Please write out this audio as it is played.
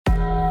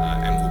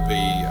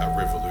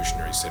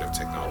revolutionary set of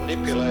technologies.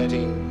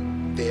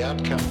 Manipulating the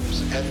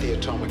outcomes at the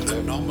atomic level.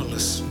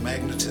 Anomalous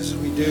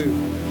magnetism. We do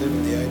live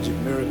in the age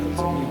of miracles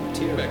of new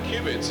material. About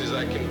qubits is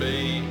they can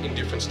be in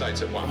different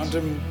states at once.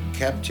 Quantum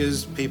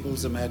captures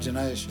people's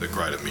imagination. The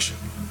greater mission,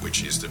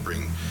 which is to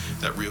bring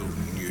that real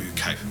new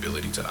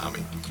capability to the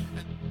Army.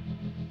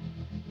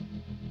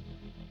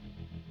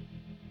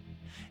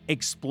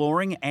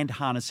 Exploring and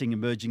harnessing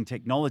emerging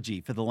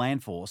technology for the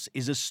land force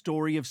is a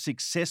story of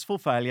successful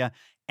failure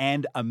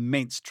and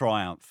immense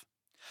triumph.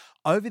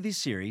 Over this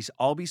series,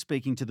 I'll be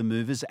speaking to the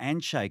movers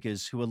and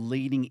shakers who are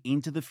leading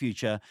into the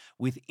future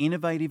with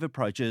innovative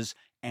approaches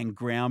and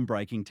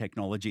groundbreaking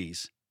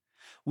technologies.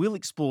 We'll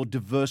explore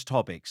diverse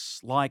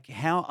topics like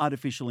how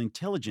artificial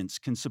intelligence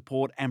can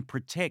support and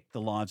protect the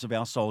lives of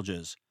our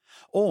soldiers,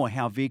 or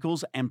how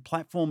vehicles and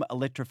platform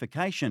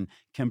electrification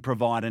can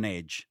provide an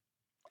edge.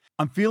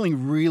 I'm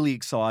feeling really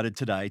excited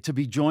today to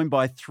be joined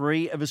by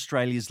three of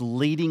Australia's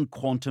leading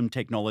quantum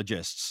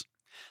technologists: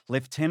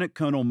 Lieutenant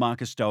Colonel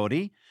Marcus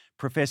Doherty,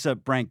 Professor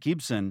Brant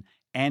Gibson,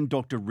 and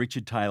Dr.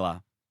 Richard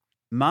Taylor.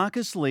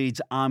 Marcus leads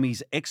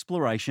Army's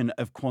exploration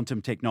of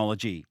quantum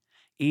technology,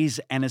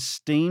 is an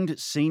esteemed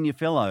senior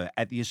fellow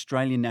at the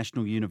Australian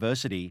National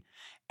University,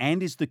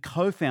 and is the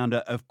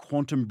co-founder of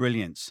Quantum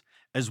Brilliance,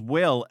 as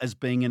well as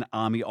being an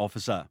Army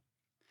officer.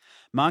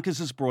 Marcus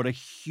has brought a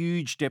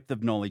huge depth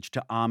of knowledge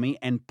to Army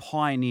and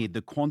pioneered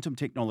the Quantum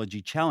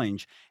Technology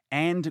Challenge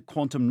and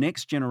Quantum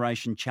Next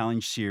Generation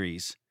Challenge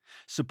series,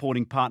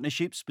 supporting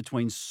partnerships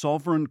between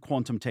sovereign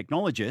quantum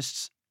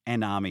technologists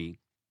and Army.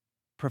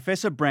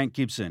 Professor Brant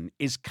Gibson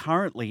is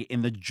currently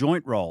in the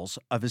joint roles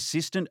of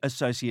Assistant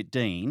Associate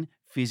Dean,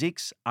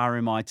 Physics,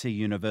 RMIT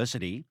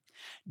University,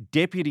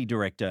 Deputy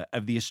Director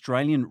of the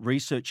Australian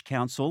Research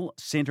Council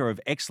Centre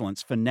of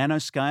Excellence for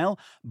Nanoscale,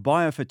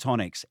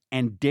 BioPhotonics,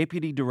 and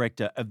Deputy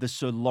Director of the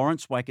Sir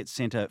Lawrence Wackett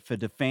Centre for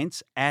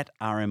Defence at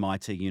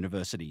RMIT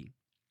University.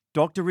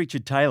 Dr.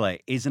 Richard Taylor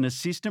is an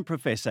Assistant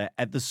Professor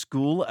at the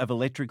School of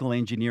Electrical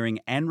Engineering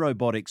and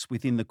Robotics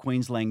within the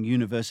Queensland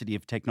University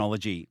of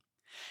Technology.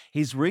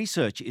 His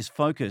research is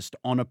focused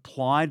on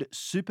applied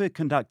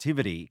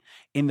superconductivity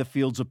in the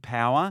fields of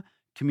power,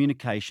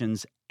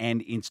 communications,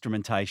 and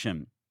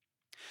instrumentation.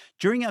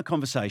 During our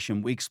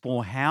conversation, we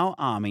explore how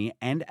Army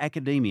and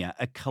academia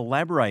are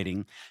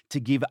collaborating to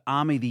give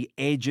Army the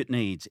edge it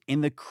needs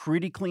in the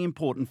critically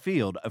important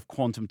field of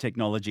quantum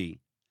technology.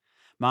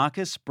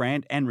 Marcus,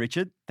 Brant, and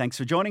Richard, thanks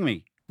for joining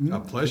me. A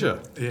pleasure.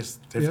 Yes,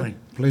 definitely.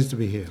 Yeah, pleased to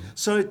be here.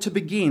 So to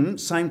begin,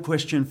 same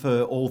question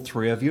for all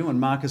three of you, and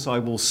Marcus, I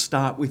will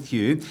start with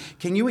you.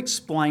 Can you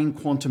explain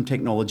quantum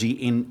technology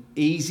in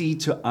easy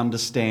to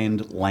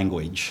understand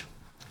language?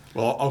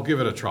 Well, I'll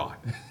give it a try.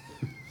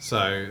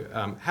 So,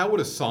 how would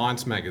a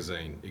science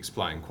magazine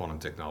explain quantum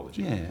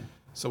technology? Yeah.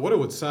 So what it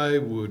would say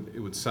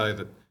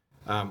that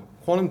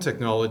quantum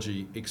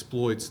technology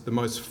exploits the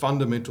most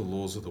fundamental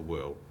laws of the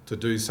world to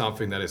do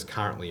something that is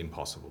currently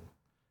impossible.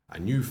 A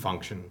new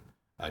function,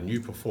 a new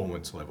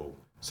performance level,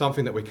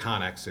 something that we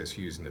can't access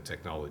using the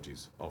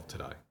technologies of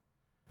today.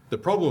 The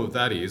problem with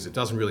that is it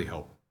doesn't really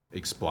help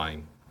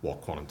explain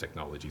what quantum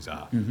technologies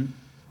are. Mm-hmm.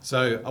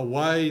 So a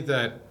way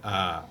that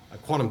a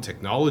quantum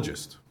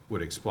technologist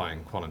would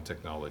explain quantum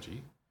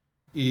technology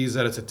is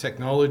that it's a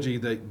technology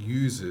that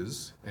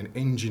uses and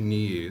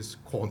engineers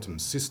quantum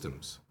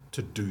systems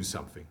to do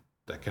something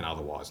that can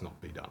otherwise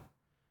not be done.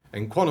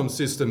 And quantum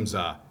systems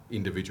are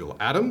individual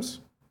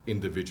atoms,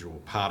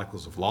 individual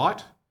particles of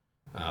light,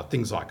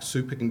 things like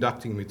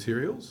superconducting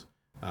materials,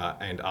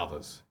 and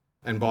others.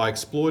 And by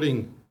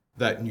exploiting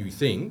that new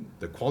thing,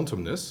 the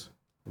quantumness,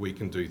 we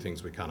can do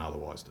things we can't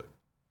otherwise do.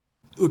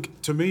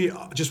 Look, to me,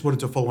 I just wanted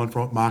to follow on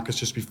from what Marcus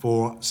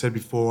said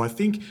before. I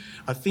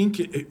think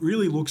it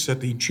really looks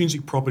at the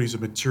intrinsic properties of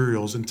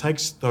materials and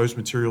takes those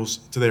materials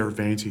to their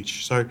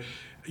advantage. So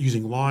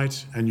using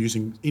light and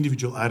using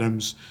individual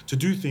atoms to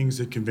do things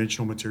that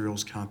conventional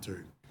materials can't do.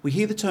 We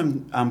hear the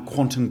term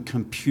quantum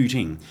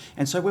computing.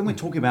 And so when we're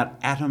talking about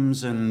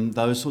atoms and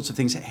those sorts of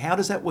things, how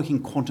does that work in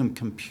quantum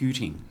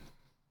computing?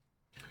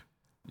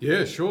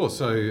 Yeah, sure.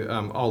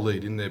 So I'll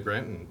lead in there,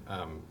 Brant,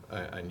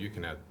 and you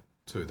can add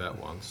to that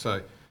one.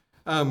 So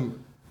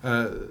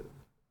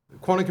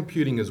quantum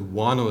computing is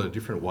one of the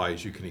different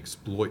ways you can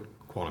exploit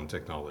quantum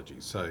technology.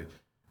 So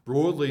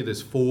broadly,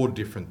 there's 4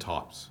 different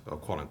types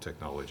of quantum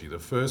technology. The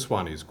first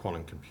one is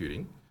quantum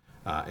computing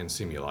and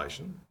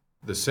simulation.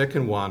 The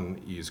second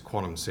one is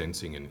quantum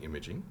sensing and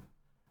imaging.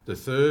 The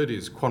third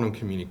is quantum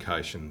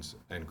communications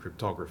and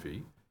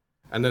cryptography.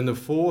 And then the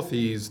fourth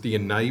is the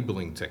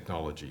enabling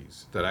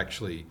technologies that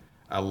actually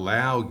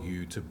allow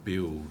you to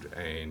build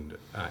and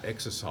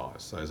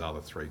exercise those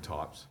other 3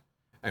 types.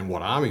 And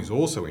what Army's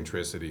also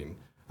interested in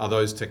are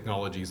those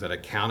technologies that are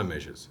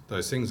countermeasures,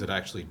 those things that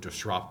actually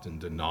disrupt and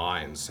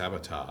deny and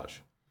sabotage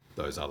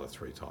those other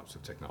 3 types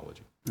of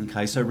technology.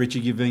 Okay, so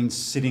Richard, you've been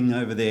sitting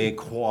over there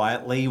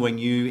quietly when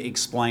you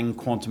explain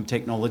quantum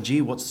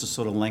technology. What's the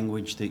sort of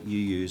language that you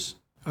use?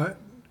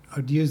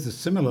 I'd use the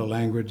similar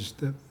language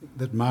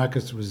that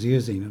Marcus was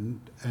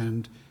using,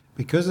 and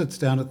because it's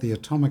down at the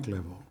atomic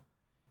level,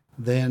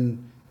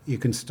 then you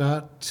can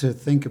start to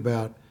think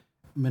about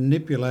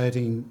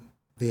manipulating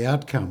the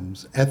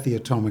outcomes at the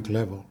atomic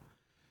level.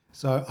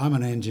 So I'm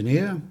an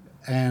engineer,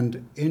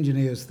 and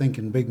engineers think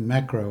in big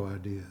macro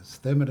ideas: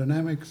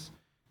 thermodynamics,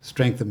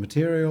 strength of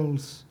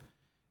materials.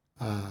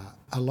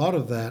 A lot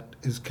of that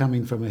is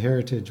coming from a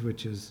heritage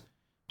which is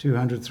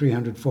 200,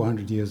 300,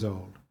 400 years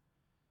old.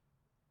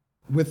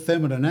 With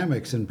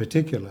thermodynamics in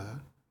particular,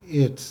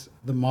 it's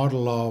the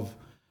model of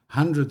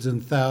hundreds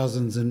and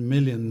thousands and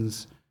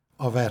millions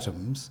of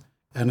atoms,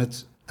 and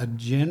it's a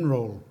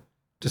general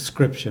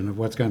description of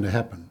what's going to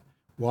happen.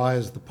 Why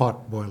is the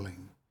pot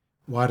boiling?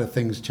 Why do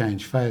things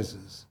change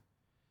phases?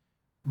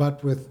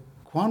 But with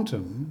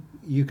quantum,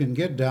 you can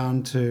get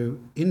down to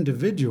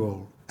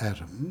individual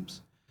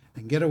atoms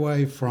and get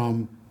away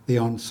from the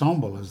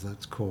ensemble, as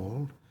that's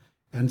called,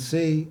 and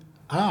see,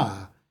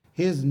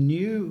 here's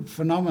new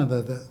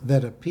phenomena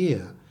that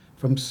appear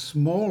from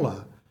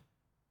smaller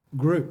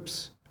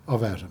groups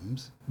of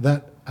atoms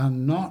that are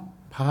not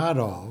part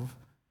of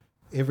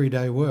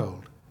everyday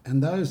world.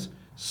 And those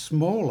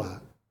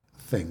smaller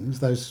things,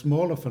 those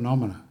smaller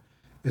phenomena,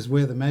 is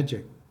where the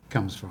magic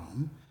comes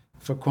from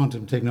for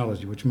quantum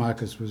technology, which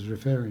Marcus was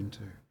referring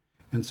to.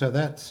 And so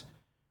that's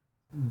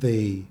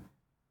the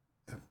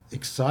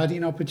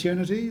exciting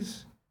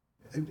opportunities,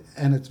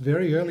 and it's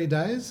very early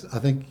days. I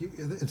think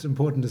it's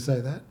important to say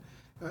that.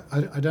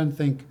 I don't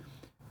think,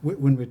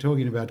 when we're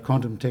talking about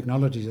quantum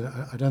technologies,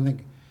 I don't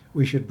think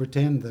we should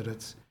pretend that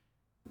it's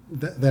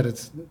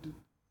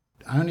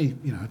only,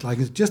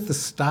 it's just the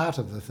start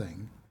of the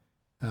thing.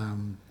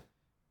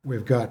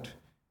 We've got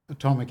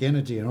atomic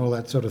energy and all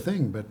that sort of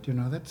thing, but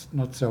that's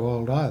not so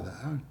old either.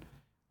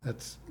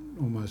 That's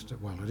almost,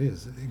 it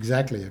is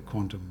exactly a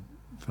quantum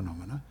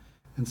phenomena.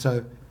 And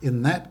so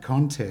in that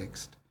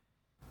context,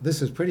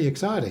 this is pretty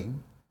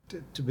exciting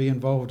to be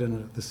involved in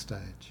it at this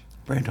stage.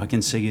 Brant, I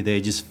can see you there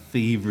just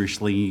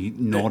feverishly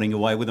nodding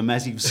away with a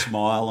massive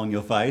smile on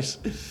your face.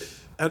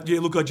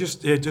 Look, I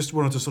just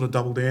wanted to sort of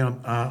double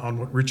down on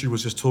what Richard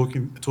was just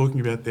talking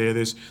about there.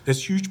 There's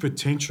huge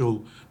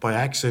potential by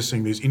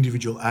accessing these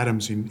individual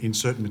atoms in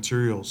certain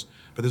materials,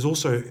 but there's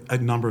also a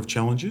number of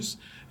challenges.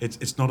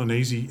 It's not an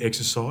easy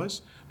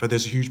exercise, but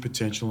there's a huge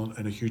potential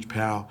and a huge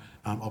power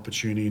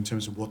opportunity in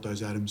terms of what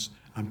those atoms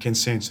can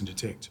sense and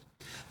detect.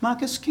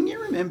 Marcus, can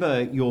you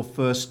remember your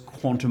first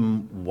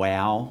quantum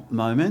wow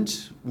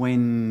moment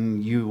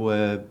when you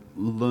were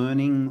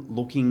learning,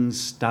 looking,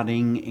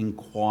 studying,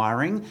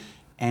 inquiring,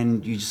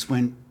 and you just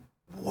went,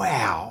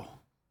 wow?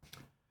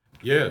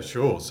 Yeah,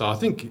 sure. So I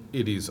think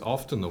it is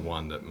often the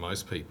one that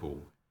most people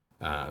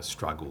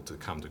struggle to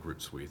come to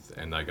grips with,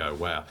 and they go,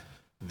 wow,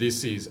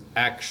 this is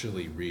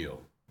actually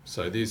real.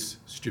 So this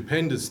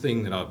stupendous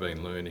thing that I've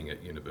been learning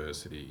at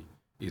university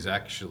is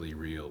actually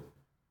real,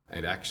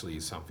 and actually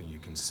is something you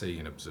can see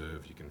and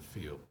observe, you can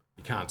feel.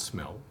 You can't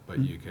smell, but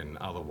you can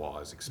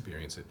otherwise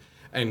experience it.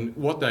 And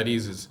what that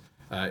is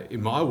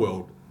in my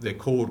world, they're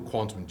called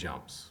quantum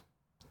jumps.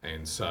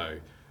 And so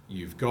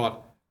you've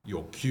got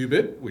your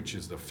qubit, which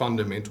is the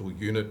fundamental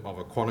unit of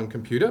a quantum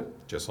computer,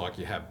 just like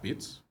you have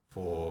bits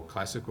for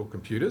classical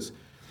computers.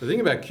 The thing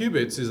about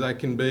qubits is they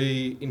can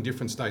be in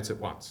different states at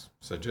once.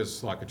 So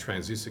just like a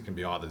transistor can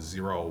be either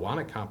 0 or 1,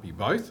 it can't be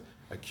both.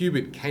 A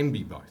qubit can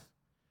be both.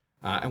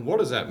 And what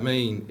does that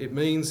mean? It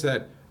means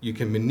that you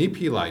can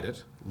manipulate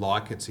it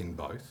like it's in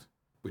both,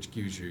 which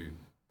gives you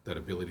that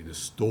ability to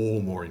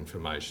store more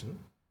information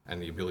and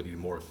the ability to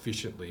more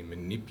efficiently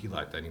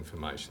manipulate that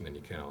information than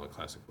you can on a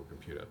classical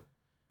computer.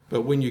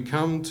 But when you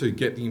come to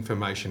get the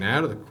information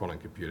out of the quantum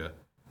computer,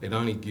 it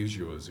only gives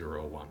you a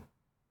 0 or 1.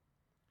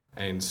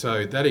 And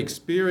so that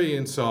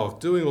experience of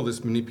doing all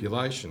this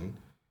manipulation,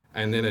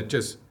 and then it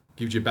just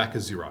gives you back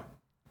a 0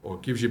 or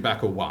it gives you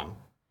back a 1,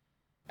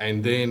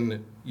 and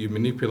then you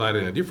manipulate it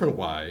in a different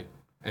way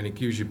and it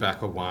gives you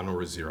back a 1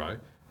 or a 0.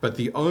 But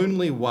the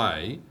only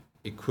way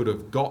it could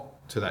have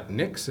got to that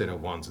next set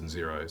of 1s and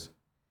 0s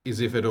is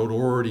if it had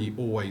already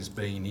always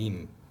been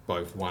in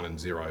both 1 and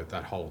 0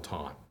 that whole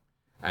time.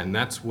 And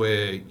that's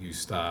where you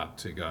start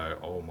to go,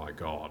 oh my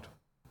God,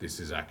 this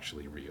is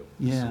actually real.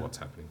 This is what's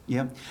happening.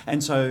 Yeah.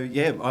 And so,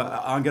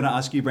 I'm going to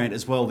ask you, Brant,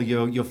 as well,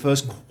 your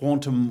first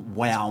quantum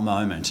wow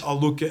moment. Oh,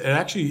 look,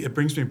 it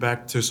brings me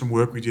back to some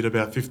work we did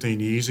about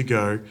 15 years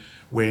ago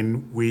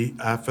when we,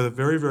 for the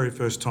very, very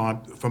first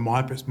time, from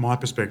my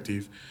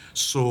perspective,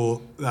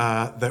 saw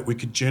that we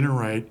could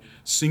generate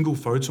single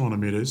photon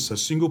emitters, so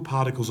single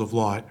particles of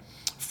light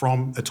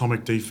from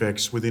atomic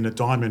defects within a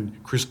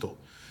diamond crystal.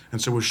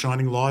 And so we're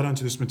shining light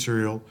onto this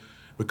material.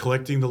 We're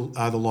collecting the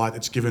light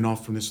that's given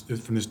off from this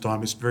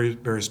diamond, this very,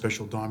 very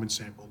special diamond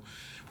sample.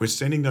 We're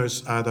sending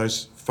those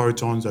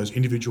photons, those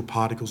individual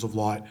particles of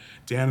light,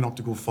 down an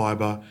optical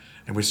fibre,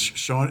 and we're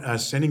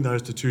sending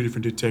those to two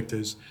different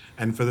detectors.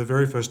 And for the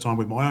very first time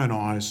with my own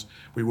eyes,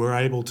 we were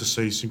able to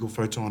see single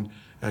photon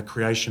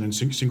creation and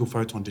single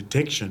photon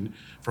detection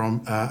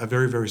from a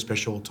very, very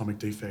special atomic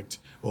defect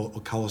or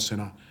colour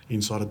centre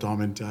inside a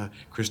diamond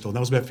crystal. And that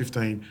was about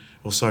 15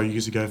 or so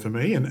years ago for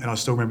me, and I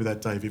still remember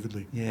that day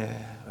vividly. Yeah,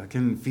 I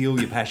can feel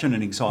your passion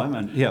and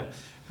excitement. Yeah.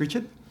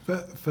 Richard?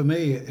 For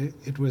me,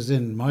 it was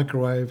in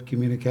microwave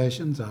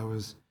communications. I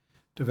was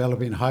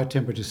developing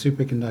high-temperature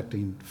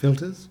superconducting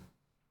filters.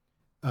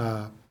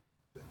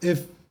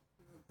 If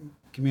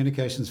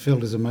communications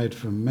filters are made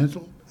from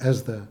metal,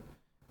 as the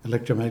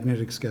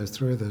electromagnetics goes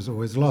through, there's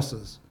always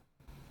losses.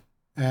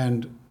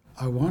 And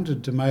I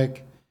wanted to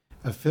make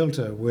a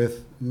filter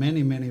with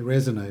many, many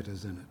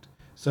resonators in it,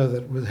 so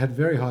that it had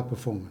very high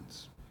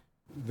performance,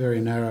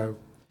 very narrow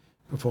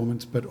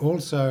performance, but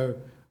also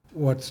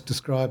what's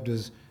described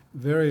as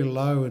very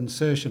low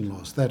insertion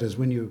loss. That is,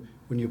 when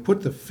you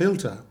put the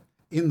filter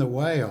in the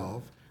way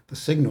of the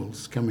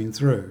signals coming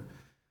through,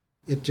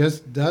 it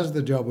just does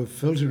the job of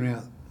filtering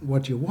out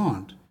what you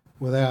want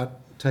without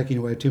taking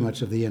away too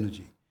much of the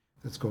energy.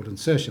 That's called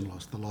insertion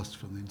loss, the loss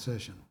from the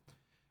insertion.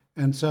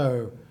 And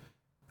so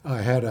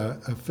I had a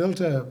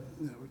filter,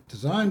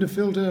 designed a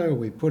filter,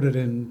 we put it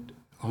in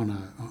on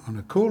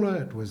a cooler,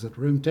 it was at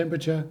room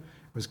temperature,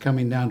 it was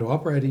coming down to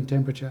operating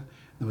temperature,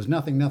 there was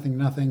nothing,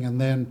 and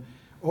then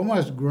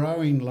almost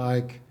growing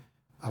like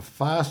a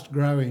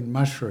fast-growing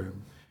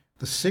mushroom,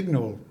 the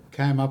signal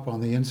came up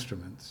on the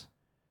instruments,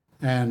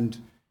 and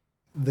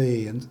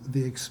the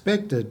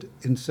expected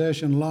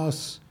insertion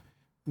loss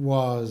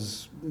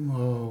was,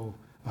 I'll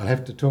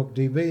have to talk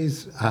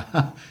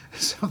dBs,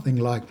 something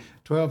like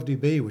 12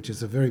 dB, which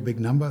is a very big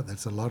number,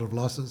 that's a lot of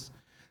losses,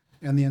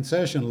 and the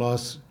insertion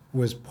loss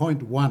was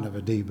 0.1 of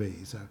a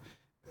dB, so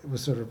it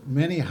was sort of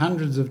many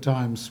hundreds of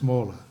times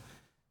smaller,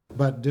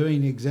 but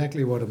doing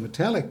exactly what a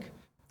metallic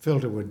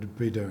filter would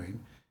be doing,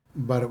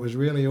 but it was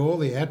really all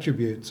the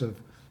attributes of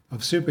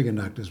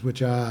superconductors,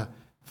 which are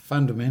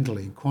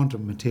fundamentally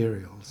quantum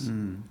materials.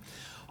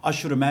 I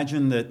should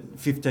imagine that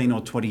 15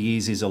 or 20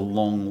 years is a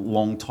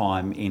long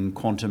time in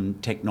quantum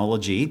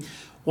technology.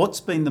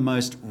 What's been the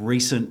most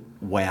recent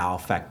wow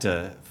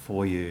factor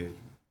for you?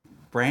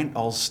 Brant,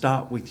 I'll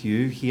start with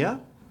you here.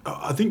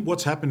 I think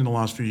what's happened in the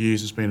last few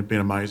years has been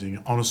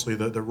amazing. Honestly,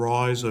 the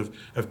rise of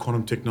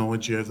quantum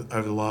technology over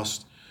the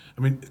last...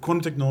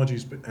 quantum technology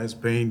has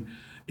been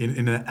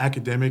in an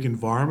academic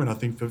environment, I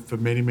think, for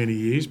many, many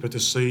years, but to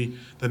see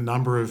the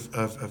number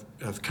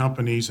of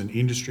companies and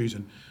industries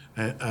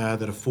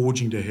that are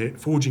forging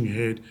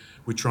ahead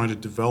with trying to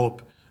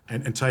develop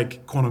and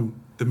take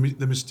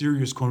the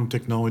mysterious quantum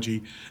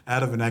technology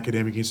out of an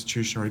academic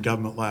institution or a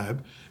government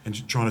lab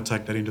and trying to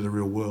take that into the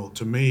real world.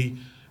 To me,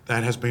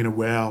 that has been a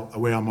wow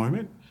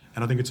moment,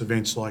 and I think it's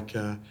events like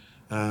this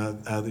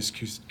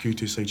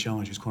Q2C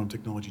challenge, this Quantum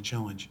Technology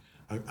Challenge,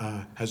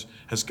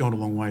 has gone a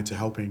long way to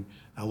helping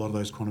a lot of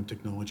those quantum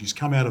technologies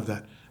come out of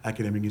that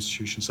academic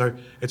institution. So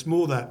it's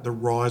more that the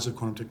rise of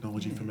quantum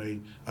technology for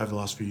me over the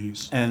last few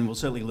years. And we'll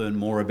certainly learn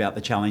more about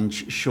the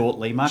challenge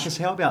shortly. Marcus,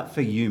 how about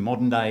for you,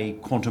 modern day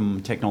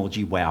quantum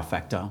technology wow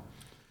factor?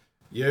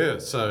 Yeah,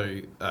 so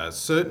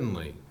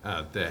certainly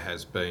there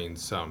has been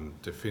some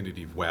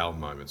definitive wow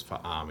moments for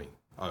ARMI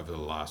over the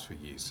last few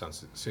years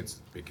since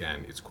it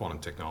began its Quantum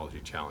Technology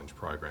Challenge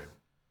program.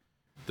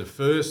 The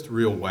first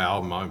real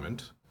wow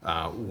moment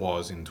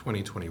was in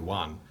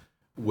 2021,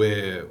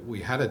 where we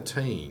had a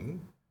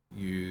team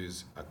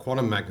use a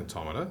quantum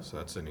magnetometer, so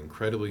that's an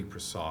incredibly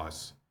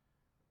precise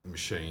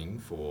machine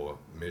for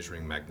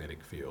measuring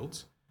magnetic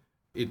fields.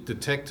 It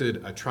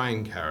detected a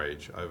train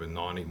carriage over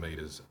 90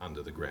 metres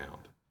under the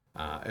ground.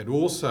 It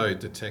also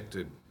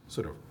detected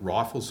sort of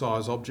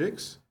rifle-size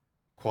objects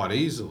quite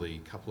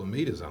easily a couple of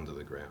metres under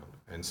the ground.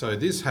 And so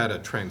this had a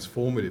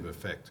transformative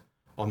effect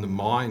on the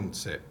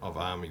mindset of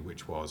ARMI,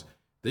 which was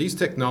these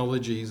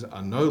technologies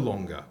are no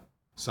longer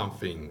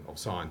something of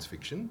science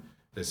fiction.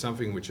 They're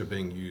something which are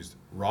being used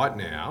right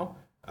now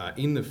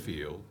in the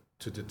field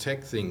to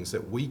detect things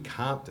that we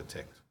can't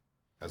detect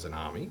as an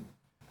ARMI,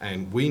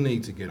 and we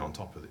need to get on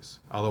top of this.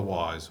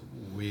 Otherwise,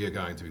 we are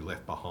going to be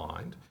left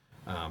behind.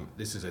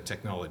 This is a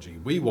technology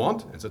we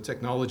want. It's a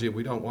technology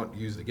we don't want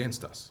used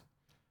against us.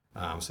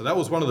 So that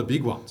was one of the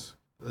big ones.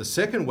 The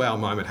second wow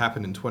moment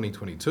happened in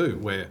 2022,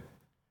 where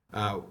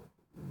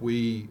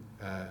we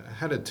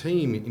had a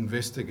team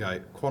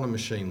investigate quantum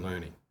machine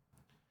learning.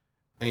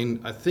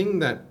 And I think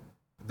that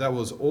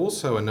was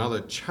also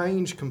another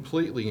change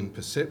completely in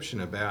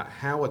perception about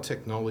how a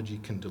technology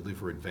can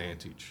deliver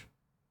advantage,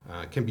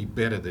 can be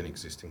better than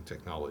existing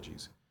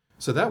technologies.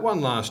 So that one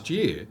last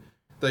year,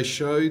 they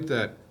showed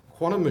that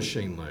quantum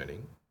machine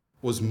learning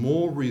was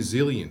more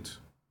resilient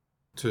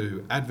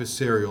to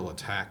adversarial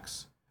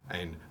attacks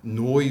and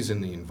noise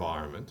in the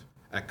environment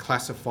at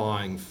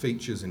classifying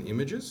features and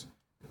images,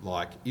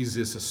 like is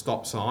this a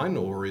stop sign,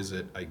 or is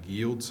it a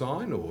yield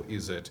sign, or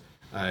is it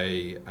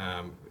a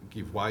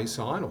give way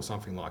sign, or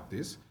something like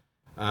this,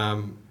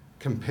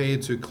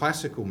 compared to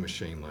classical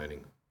machine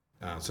learning.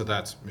 So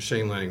that's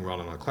machine learning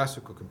run on a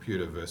classical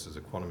computer versus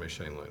a quantum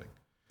machine learning.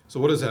 So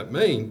what does that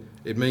mean?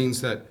 It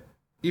means that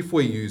if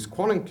we use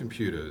quantum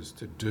computers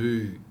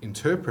to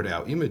interpret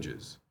our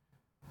images,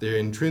 they're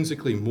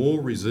intrinsically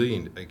more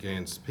resilient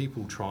against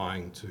people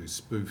trying to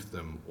spoof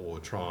them or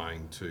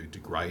trying to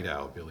degrade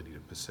our ability to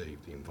perceive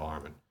the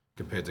environment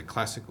compared to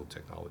classical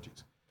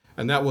technologies.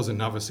 And that was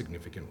another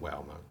significant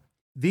wow moment.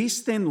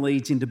 This then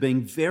leads into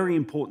being very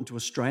important to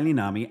Australian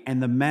Army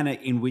and the manner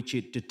in which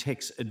it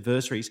detects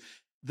adversaries.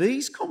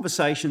 These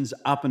conversations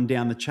up and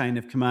down the chain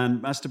of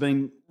command must have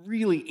been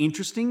really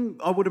interesting,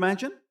 I would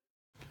imagine.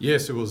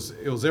 Yes, it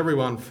was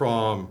everyone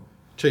from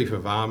Chief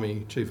of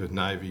Army, Chief of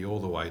Navy, all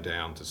the way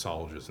down to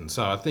soldiers. And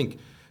so I think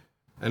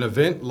an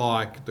event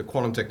like the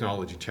Quantum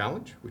Technology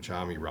Challenge, which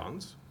Army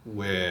runs,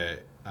 where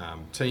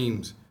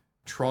teams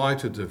try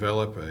to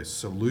develop a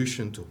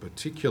solution to a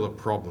particular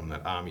problem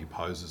that Army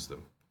poses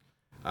them,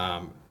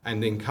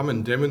 and then come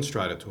and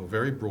demonstrate it to a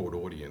very broad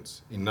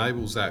audience,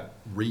 enables that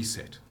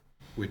reset,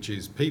 which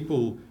is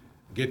people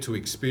get to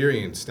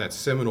experience that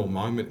seminal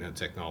moment in a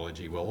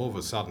technology where all of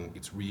a sudden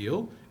it's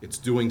real, it's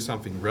doing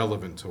something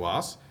relevant to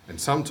us, and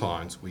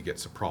sometimes we get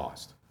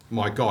surprised.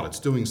 My God, it's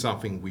doing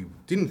something we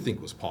didn't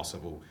think was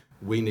possible.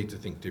 We need to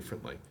think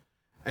differently.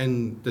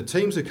 And the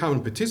teams that come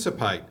and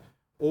participate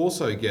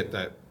also get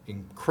that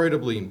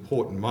incredibly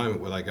important moment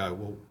where they go,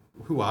 well,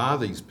 who are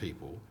these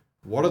people?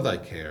 What do they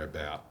care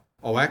about?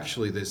 Oh,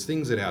 actually, there's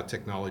things that our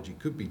technology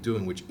could be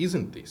doing which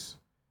isn't this,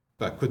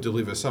 but could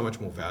deliver so much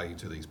more value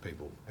to these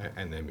people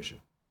and their mission.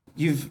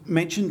 You've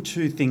mentioned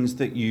two things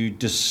that you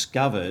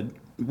discovered.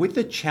 With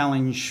the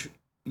challenge,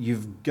 you're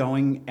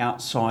going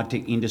outside to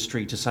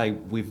industry to say,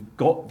 we've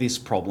got this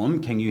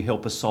problem, can you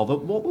help us solve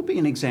it? What would be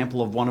an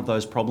example of one of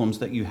those problems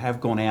that you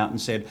have gone out and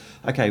said,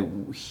 okay,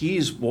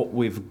 here's what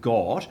we've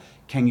got,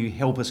 can you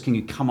help us, can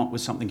you come up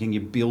with something, can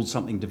you build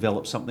something,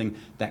 develop something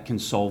that can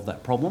solve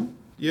that problem?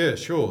 Yeah,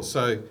 sure.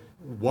 So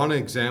one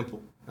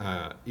example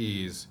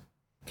is,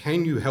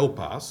 can you help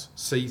us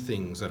see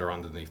things that are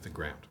underneath the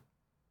ground?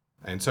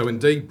 And so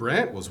indeed,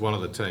 Brant was one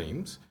of the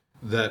teams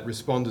that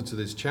responded to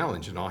this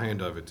challenge, and I'll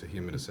hand over to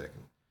him in a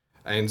second.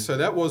 And so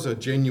that was a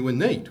genuine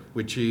need,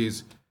 which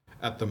is,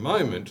 at the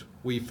moment,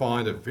 we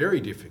find it very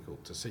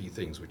difficult to see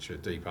things which are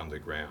deep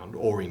underground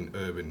or in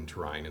urban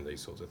terrain and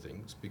these sorts of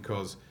things,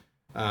 because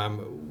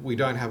we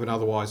don't have an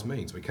otherwise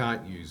means. We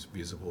can't use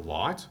visible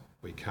light,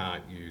 we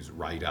can't use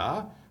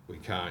radar, we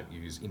can't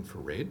use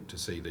infrared to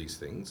see these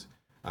things.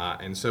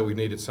 And so we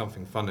needed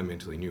something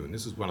fundamentally new, and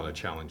this is one of the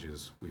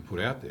challenges we put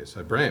out there.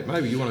 So Brant,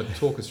 maybe you want to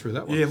talk us through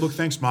that one? Yeah, look,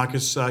 thanks,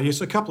 Marcus. Yes,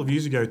 a couple of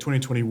years ago,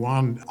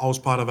 2021, I was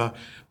part of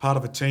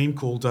a team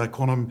called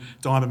Quantum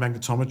Diamond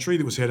Magnetometry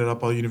that was headed up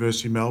by the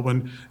University of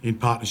Melbourne in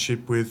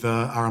partnership with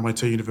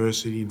RMIT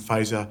University and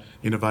Phaser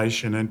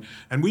Innovation,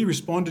 and we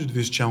responded to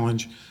this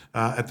challenge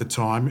at the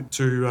time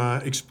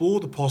to explore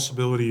the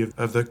possibility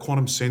of the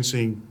quantum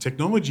sensing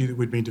technology that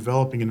we'd been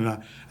developing in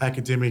an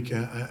academic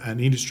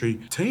and industry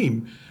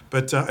team.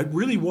 But it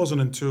really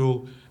wasn't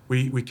until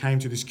we came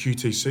to this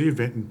QTC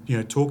event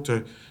and talked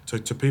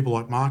to people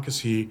like Marcus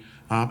here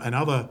and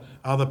other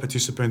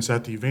participants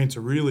at the event,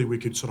 so really we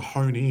could sort of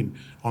hone in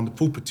on the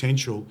full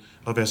potential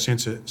of our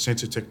sensor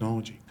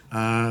technology.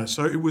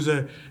 So it was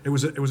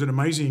an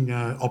amazing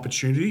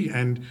opportunity,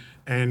 and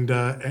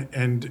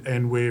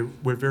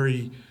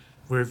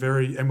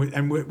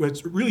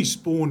it's really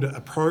spawned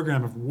a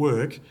program of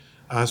work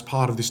as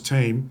part of this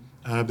team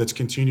that's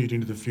continued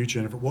into the future.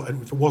 And if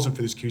it wasn't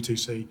for this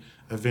QTC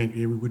event,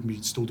 we wouldn't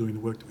be still doing the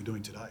work that we're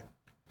doing today.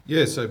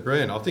 Yeah, so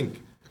Brant, I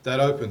think that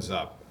opens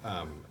up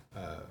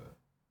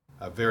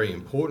a very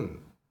important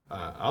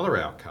other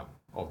outcome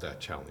of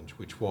that challenge,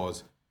 which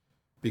was,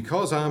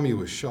 because Army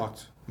was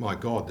shocked, my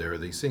God, there are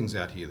these things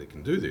out here that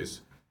can do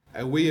this,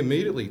 and we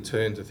immediately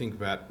turned to think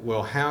about,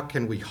 well, how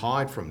can we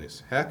hide from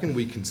this? How can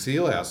we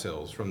conceal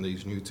ourselves from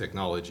these new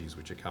technologies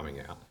which are coming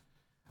out?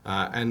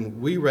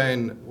 And we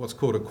ran what's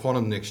called a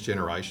Quantum Next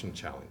Generation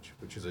Challenge,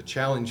 which is a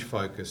challenge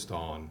focused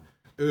on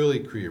early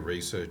career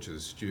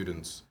researchers,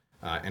 students,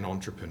 and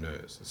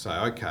entrepreneurs. Say,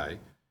 okay,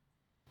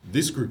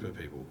 this group of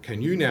people,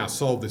 can you now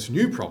solve this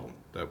new problem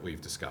that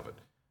we've discovered?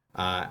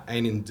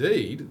 And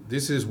indeed,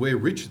 this is where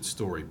Richard's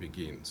story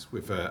begins,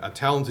 with a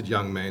talented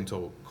young man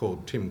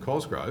called Tim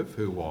Cosgrove,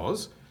 who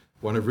was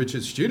one of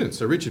Richard's students.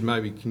 So Richard,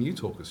 maybe can you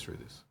talk us through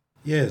this?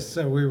 Yes,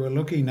 so we were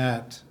looking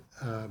at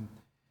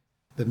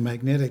the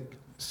magnetic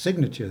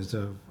signatures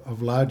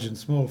of large and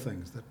small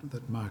things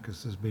that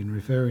Marcus has been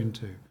referring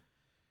to.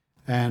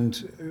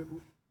 And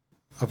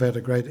I've had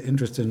a great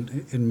interest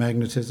in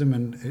magnetism,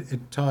 and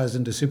it ties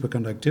into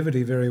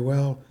superconductivity very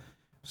well.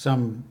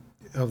 Some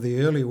of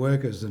the early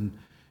workers in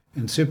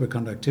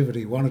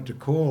superconductivity wanted to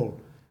call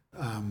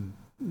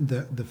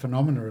the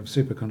phenomena of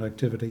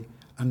superconductivity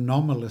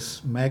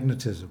anomalous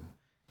magnetism.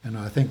 And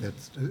I think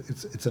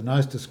it's a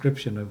nice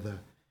description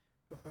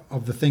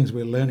of the things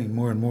we're learning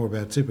more and more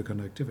about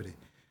superconductivity.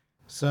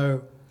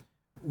 So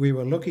we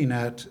were looking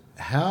at,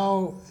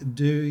 how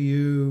do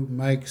you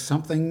make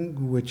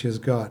something which has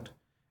got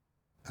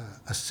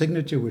a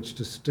signature which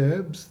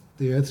disturbs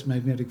the Earth's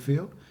magnetic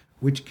field,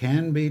 which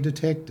can be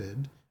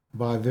detected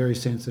by very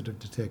sensitive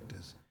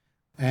detectors.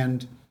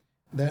 And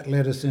that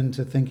led us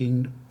into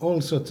thinking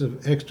all sorts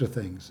of extra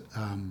things.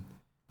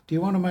 Do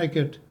you want to make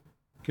it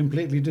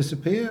completely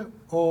disappear,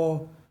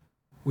 or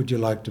would you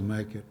like to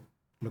make it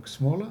look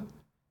smaller?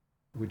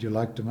 Would you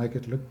like to make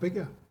it look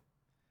bigger?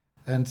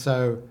 And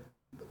so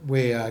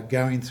we are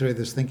going through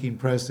this thinking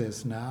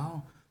process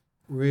now,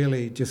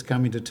 really just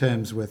coming to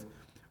terms with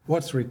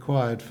what's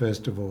required,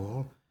 first of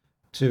all,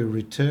 to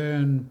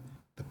return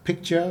the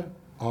picture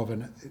of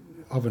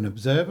an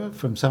observer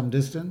from some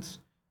distance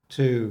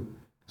to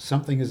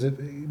something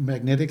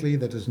magnetically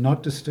that is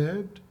not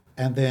disturbed.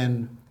 And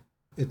then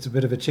it's a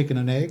bit of a chicken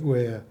and egg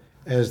where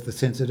as the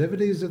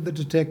sensitivities of the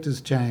detectors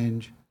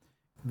change,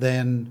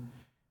 then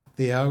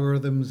the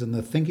algorithms and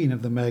the thinking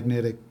of the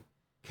magnetic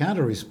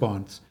counter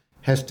response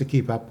has to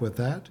keep up with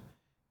that.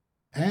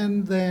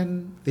 And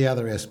then the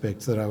other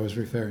aspects that I was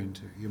referring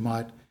to. You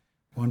might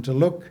want to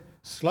look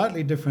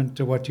slightly different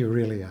to what you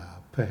really are,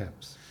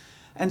 perhaps.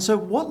 And so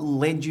what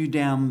led you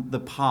down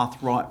the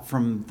path right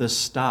from the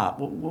start?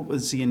 What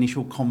was the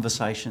initial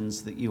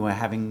conversations that you were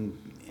having,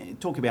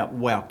 talk about,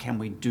 wow, can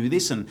we do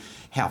this and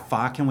how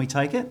far can we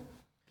take it?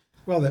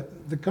 Well,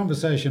 the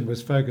conversation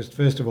was focused,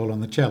 first of all,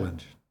 on the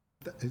challenge.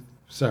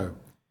 So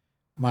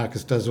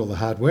Marcus does all the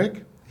hard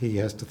work. He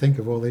has to think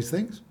of all these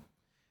things.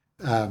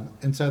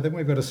 And so then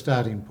we've got a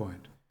starting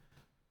point.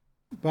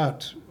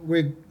 But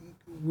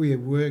we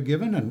were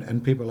given,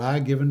 and people are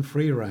given,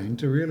 free rein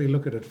to really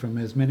look at it from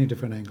as many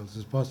different angles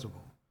as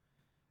possible.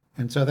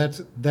 And so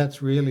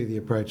that's really the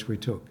approach we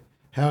took.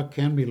 How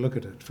can we look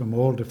at it from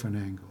all different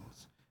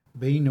angles?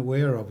 Being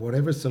aware of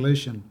whatever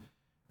solution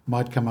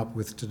might come up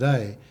with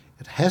today,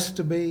 it has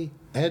to be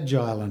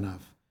agile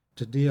enough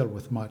to deal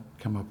with might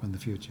come up in the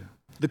future.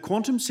 The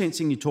quantum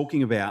sensing you're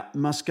talking about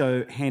must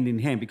go hand in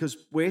hand because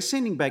we're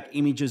sending back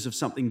images of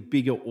something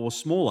bigger or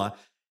smaller.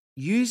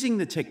 Using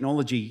the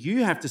technology,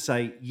 you have to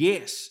say,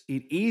 yes,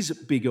 it is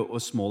bigger or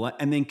smaller,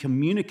 and then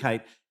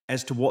communicate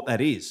as to what that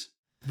is.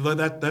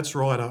 That's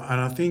right.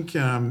 And I think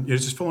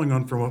just following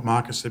on from what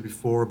Marcus said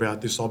before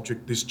about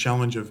this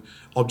challenge of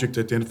object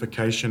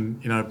identification,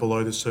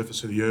 below the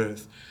surface of the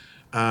Earth,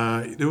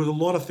 there was a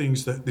lot of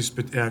things that this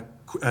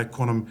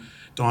quantum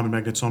diamond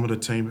magnetometer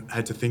team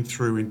had to think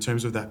through in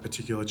terms of that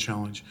particular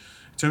challenge.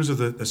 In terms of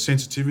the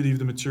sensitivity of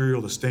the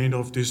material, the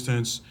standoff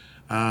distance,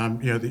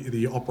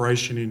 the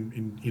operation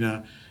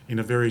in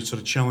a very sort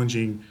of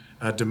challenging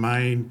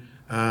domain.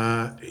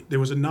 There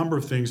was a number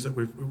of things that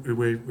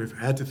we've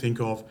had to think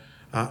of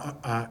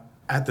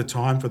at the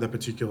time for that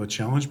particular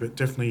challenge, but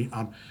definitely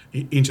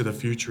into the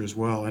future as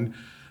well. And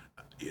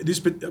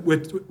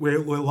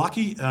we're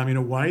lucky in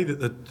a way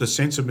that the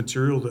sensor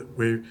material that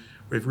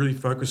we've really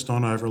focused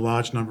on over a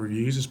large number of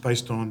years is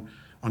based on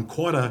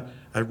quite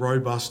a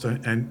robust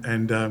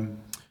and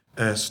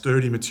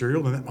sturdy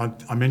material.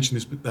 And I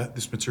mentioned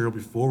this material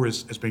before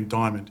as being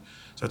diamond.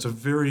 So it's a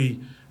very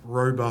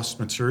robust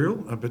material,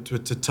 but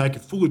to take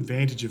full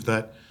advantage of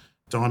that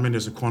diamond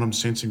as a quantum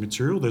sensing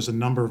material, there's a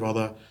number of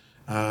other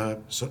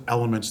sort of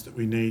elements that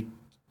we need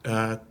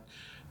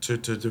to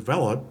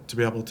develop to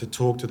be able to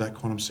talk to that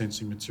quantum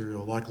sensing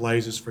material, like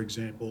lasers, for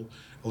example,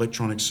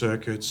 electronic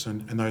circuits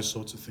and those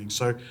sorts of things.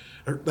 So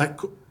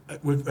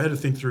we've had to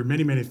think through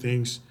many, many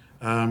things,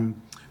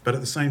 but at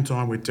the same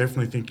time, we're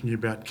definitely thinking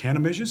about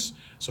countermeasures.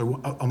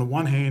 So on the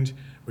one hand,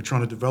 we're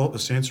trying to develop the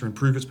sensor,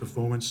 improve its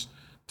performance,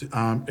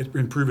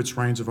 improve its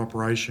range of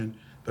operation,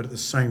 but at the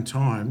same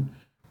time,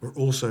 we're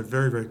also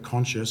very, very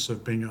conscious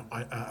of being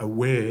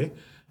aware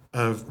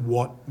of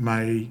what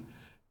may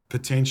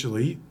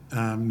potentially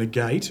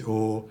negate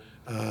or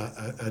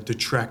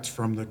detract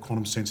from the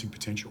quantum sensing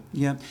potential.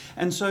 Yeah,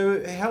 and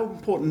so how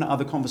important are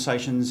the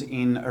conversations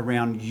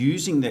around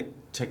using that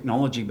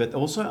technology, but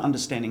also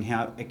understanding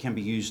how it can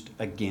be used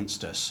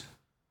against us?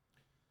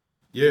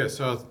 Yeah,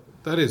 so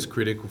that is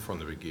critical from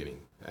the beginning.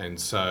 And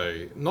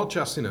so not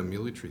just in a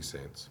military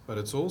sense, but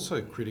it's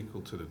also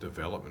critical to the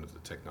development of the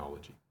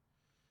technology.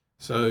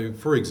 So,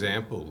 for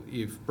example,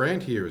 if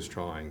Brant here is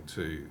trying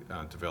to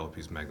develop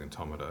his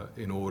magnetometer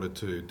in order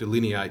to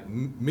delineate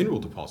mineral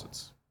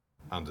deposits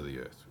under the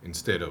Earth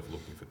instead of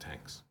looking for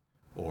tanks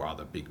or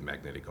other big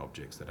magnetic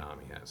objects that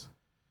Army has,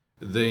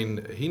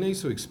 then he needs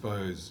to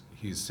expose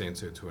his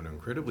sensor to an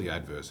incredibly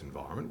adverse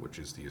environment, which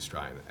is the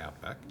Australian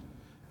outback,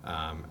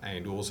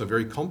 and also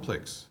very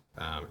complex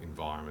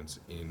environments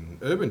in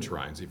urban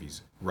terrains if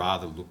he's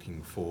rather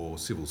looking for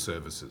civil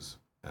services,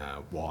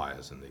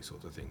 wires and these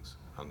sorts of things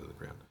under the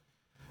ground.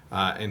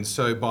 And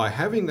so by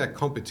having that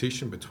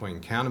competition between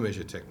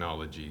countermeasure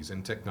technologies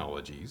and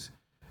technologies,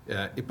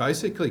 it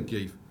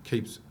basically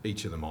keeps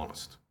each of them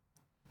honest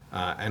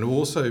and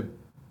also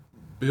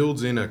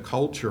builds in a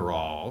culture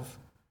of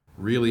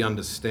really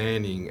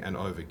understanding and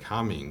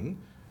overcoming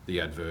the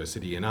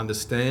adversity and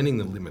understanding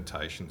the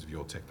limitations of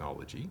your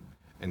technology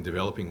and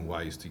developing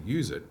ways to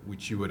use it,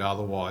 which you would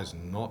otherwise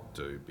not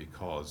do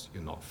because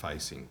you're not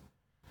facing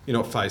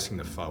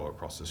the foe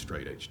across the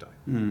street each day.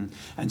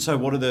 And so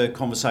what are the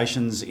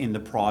conversations in the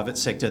private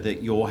sector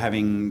that you're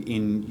having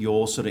in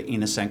your sort of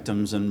inner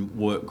sanctums and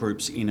work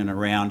groups in and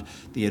around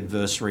the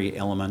adversary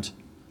element?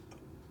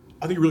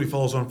 I think it really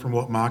follows on from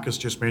what Marcus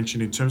just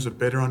mentioned in terms of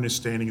better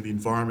understanding of the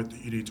environment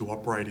that you need to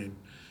operate in.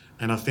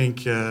 And I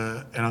think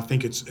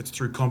it's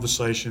through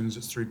conversations,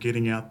 it's through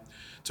getting out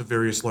to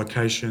various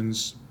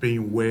locations, being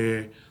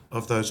aware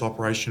of those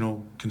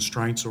operational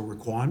constraints or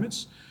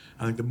requirements.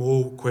 I think the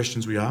more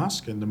questions we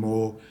ask and the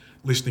more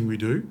listening we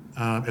do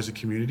as a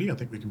community. I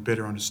think we can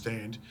better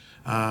understand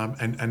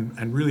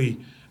and really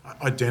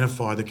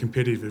identify the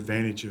competitive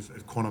advantage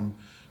of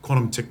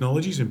quantum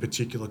technologies, in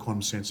particular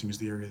quantum sensing is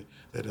the area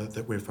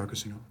that we're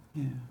focusing on.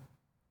 Yeah.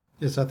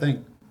 Yes, I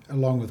think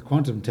along with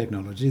quantum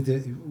technology,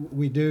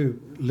 we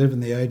do live in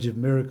the age of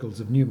miracles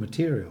of new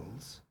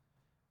materials,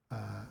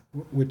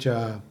 which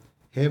are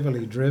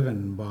heavily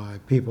driven by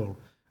people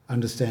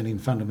understanding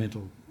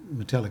fundamental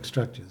metallic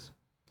structures.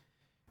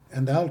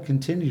 And they'll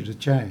continue to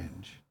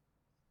change.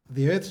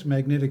 The Earth's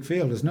magnetic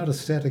field is not a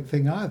static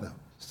thing either.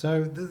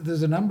 So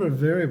there's a number of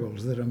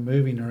variables that are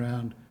moving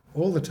around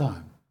all the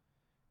time.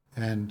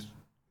 And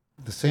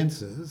the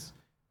sensors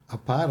are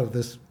part of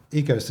this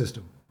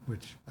ecosystem,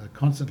 which are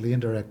constantly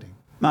interacting.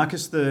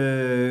 Marcus,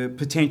 the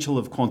potential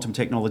of quantum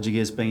technology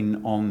has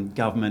been on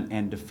government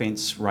and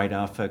defence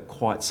radar for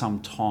quite some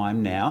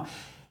time now.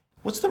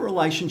 What's the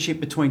relationship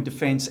between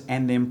defence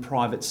and then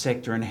private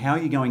sector, and how are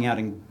you going out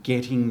and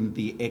getting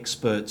the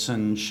experts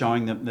and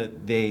showing them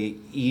that there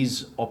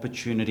is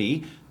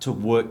opportunity to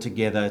work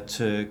together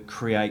to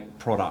create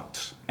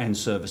products and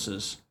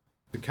services?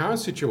 The current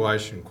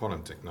situation in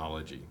quantum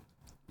technology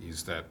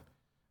is that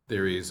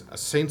there is a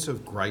sense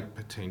of great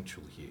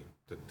potential here,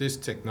 that this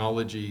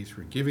technology,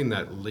 through giving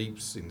that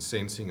leaps in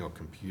sensing or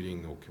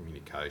computing or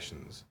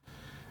communications,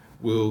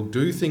 will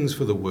do things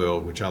for the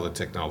world which other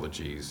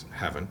technologies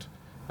haven't,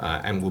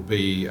 and will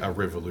be a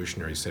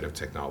revolutionary set of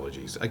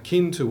technologies,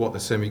 akin to what the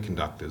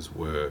semiconductors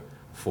were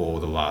for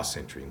the last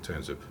century in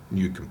terms of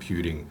new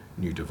computing,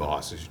 new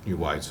devices, new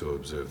ways to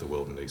observe the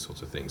world and these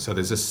sorts of things. So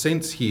there's a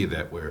sense here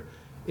that we're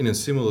in a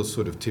similar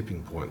sort of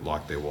tipping point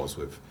like there was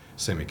with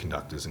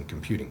semiconductors and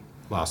computing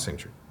last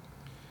century.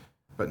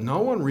 But no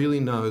one really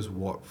knows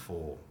what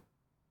for.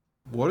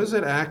 What is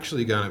it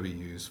actually going to be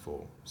used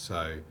for?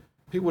 So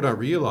people don't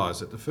realise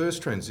that the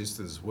first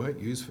transistors weren't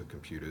used for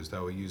computers, they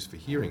were used for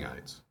hearing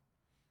aids.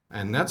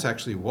 And that's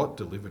actually what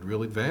delivered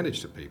real advantage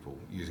to people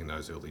using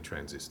those early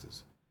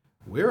transistors.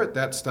 We're at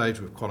that stage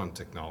with quantum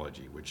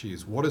technology, which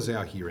is, what is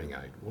our hearing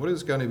aid? What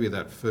is going to be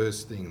that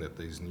first thing that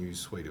these new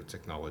suite of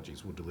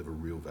technologies will deliver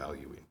real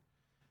value in?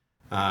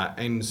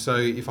 And so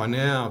if I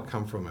now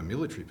come from a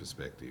military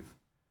perspective,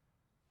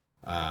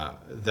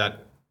 that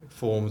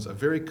forms a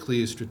very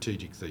clear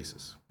strategic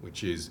thesis,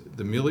 which is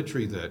the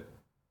military that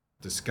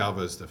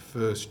discovers the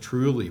first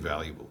truly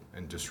valuable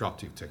and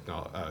disruptive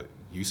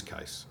use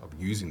case of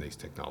using these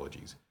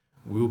technologies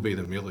will be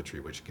the military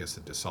which gets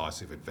the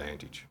decisive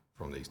advantage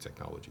from these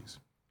technologies.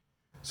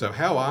 So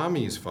how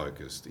Army is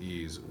focused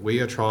is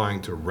we are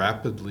trying to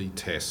rapidly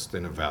test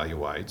and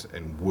evaluate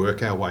and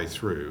work our way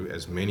through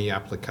as many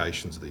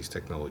applications of these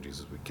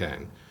technologies as we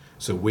can,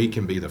 so we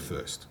can be the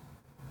first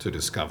to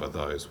discover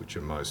those which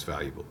are most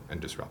valuable and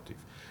disruptive.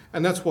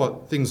 And that's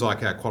what things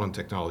like our Quantum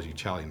Technology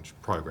Challenge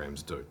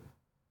programs do.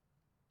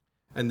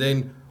 And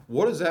then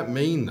what does that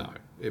mean though?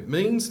 It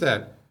means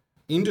that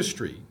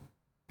industry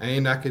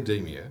and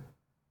academia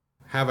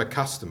have a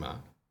customer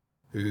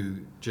who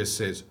just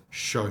says,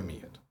 show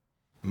me it.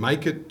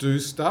 Make it do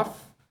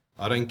stuff.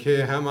 I don't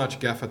care how much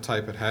gaffer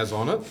tape it has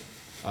on it.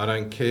 I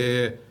don't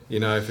care,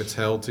 if it's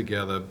held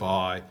together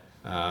by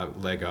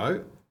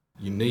Lego.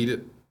 You need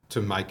it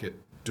to make it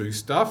do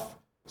stuff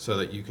so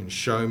that you can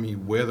show me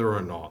whether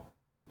or not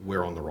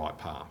we're on the right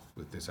path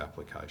with this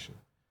application.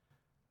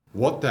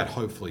 What that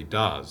hopefully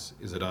does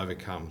is it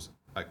overcomes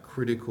a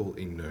critical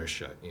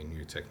inertia in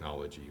new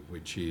technology,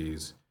 which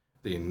is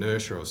the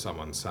inertia of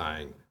someone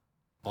saying,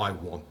 I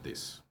want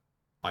this.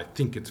 I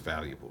think it's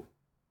valuable.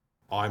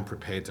 I'm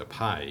prepared to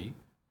pay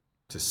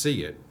to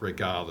see it,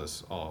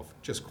 regardless of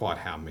just quite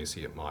how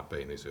messy it might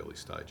be in these early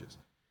stages.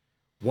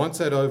 Once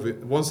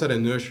that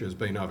inertia has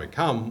been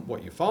overcome,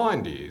 what you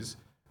find is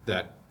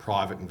that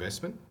private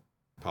investment,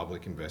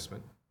 public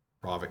investment,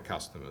 private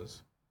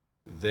customers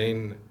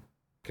then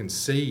can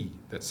see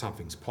that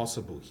something's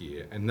possible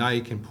here, and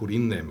they can put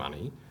in their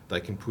money,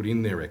 they can put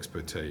in their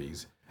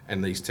expertise,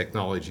 and these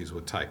technologies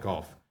will take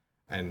off.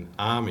 And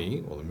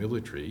Army or the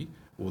military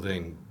will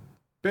then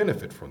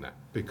benefit from that,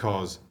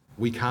 because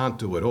we can't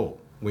do it all.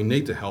 We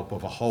need the help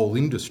of a whole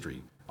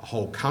industry, a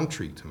whole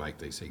country to make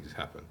these things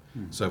happen.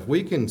 So if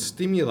we can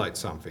stimulate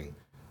something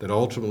that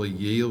ultimately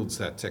yields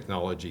that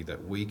technology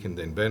that we can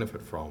then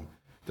benefit from,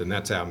 then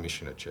that's our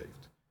mission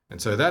achieved.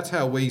 And so that's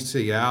how we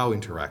see our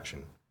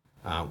interaction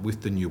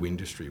with the new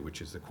industry,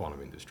 which is the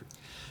quantum industry.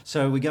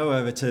 So we go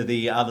over to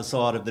the other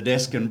side of the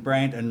desk, and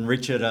Brant and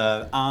Richard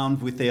are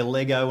armed with their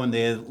Lego and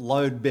their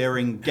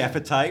load-bearing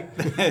gaffer tape.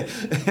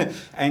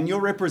 And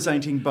you're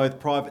representing both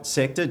private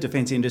sector,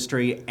 defence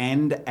industry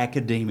and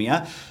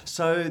academia.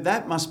 So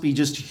that must be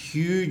just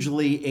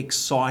hugely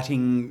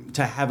exciting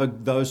to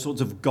have those sorts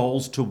of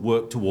goals to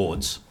work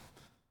towards.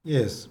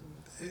 Yes,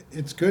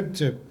 it's good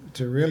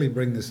to really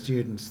bring the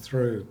students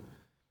through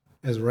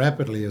as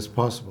rapidly as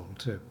possible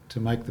to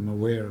make them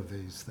aware of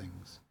these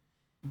things.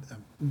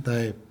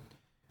 They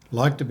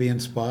like to be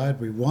inspired.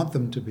 We want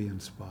them to be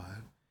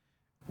inspired.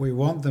 We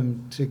want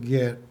them to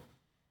get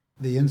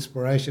the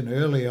inspiration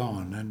early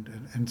on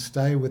and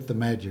stay with the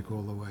magic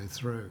all the way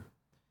through.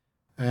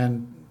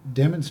 And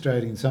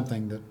demonstrating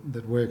something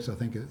that works, I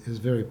think, is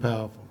very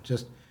powerful.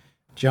 Just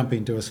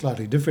jumping to a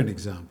slightly different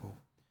example.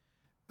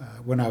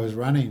 When I was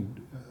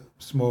running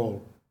a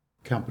small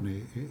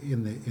company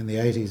in the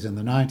 80s and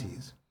the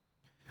 90s,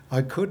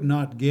 I could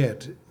not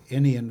get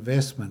any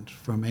investment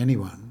from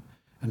anyone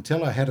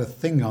until I had a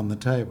thing on the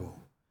table.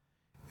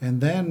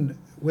 And then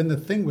when the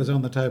thing was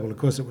on the table, of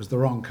course, it was the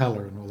wrong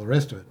colour and all the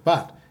rest of it,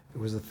 but it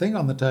was a thing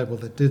on the table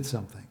that did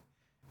something.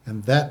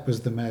 And that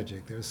was the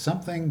magic. There was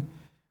something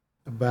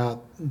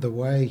about the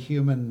way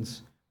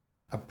humans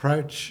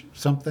approach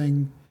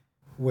something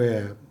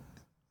where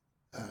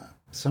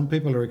some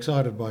people are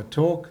excited by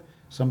talk,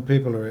 some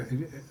people are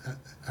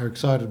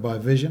excited by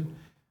vision,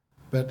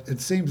 but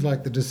it seems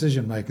like the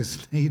decision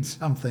makers need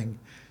something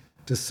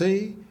to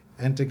see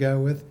and to go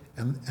with,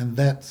 and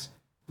that's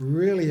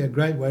really a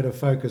great way to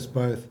focus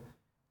both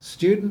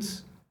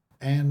students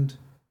and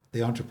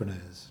the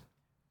entrepreneurs.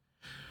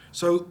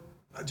 So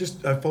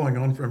just following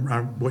on from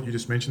what you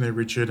just mentioned there,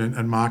 Richard,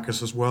 and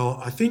Marcus as well,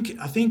 I think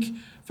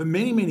for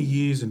many, many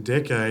years and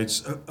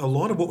decades, a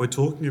lot of what we're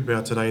talking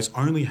about today has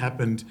only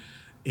happened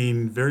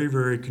in very,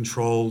 very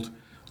controlled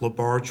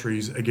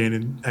laboratories, again,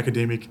 in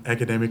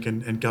academic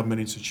and government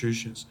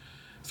institutions.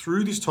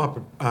 Through this type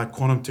of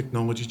quantum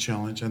technology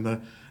challenge and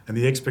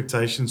the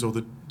expectations or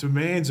the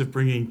demands of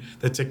bringing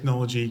the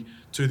technology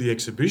to the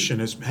exhibition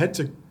has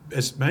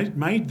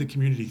made the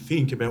community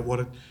think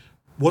about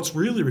what's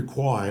really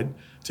required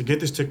to get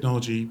this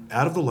technology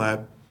out of the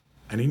lab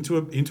and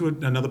into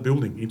another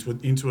building,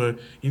 into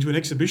an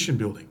exhibition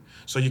building,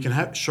 so you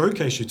can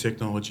showcase your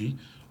technology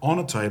on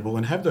a table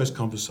and have those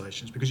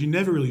conversations, because you're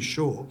never really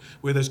sure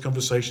where those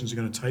conversations are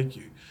going to take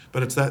you.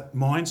 But it's that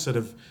mindset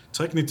of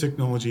taking the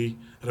technology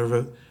out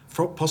of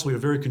possibly a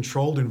very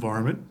controlled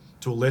environment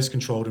to a less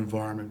controlled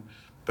environment.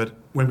 But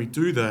when we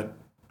do that,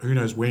 who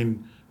knows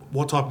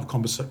what type of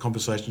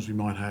conversations we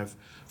might have,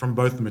 from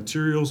both the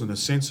materials and the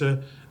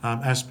sensor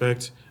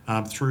aspect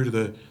through to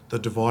the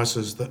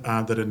devices that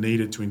are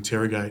needed to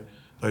interrogate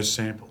those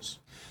samples.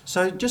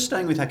 So just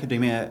staying with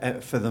academia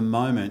for the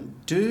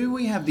moment, do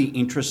we have the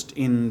interest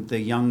in the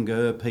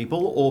younger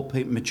people or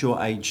mature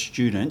age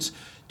students?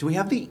 Do we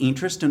have the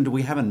interest, and do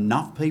we have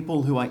enough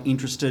people who are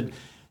interested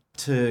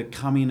to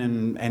come in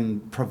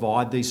and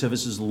provide these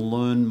services,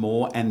 learn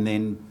more and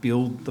then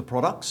build the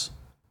products?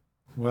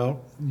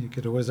 Well, you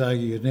could always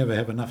argue you'd never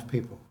have enough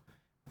people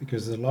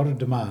because there's a lot of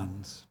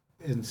demands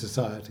in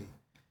society.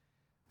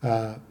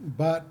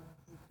 But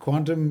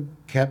quantum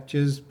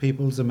captures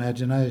people's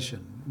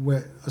imagination.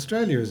 Where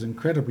Australia is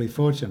incredibly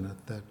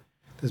fortunate that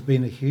there's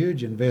been a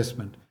huge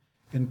investment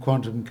in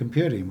quantum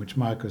computing, which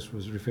Marcus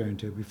was referring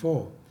to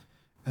before.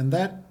 And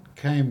that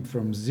came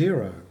from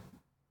zero.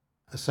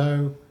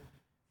 So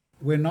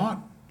we're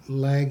not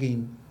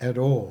lagging at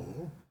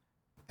all.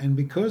 And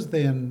because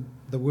then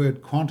the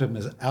word quantum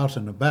is out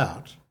and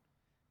about,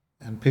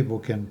 and people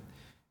can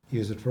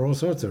use it for all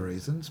sorts of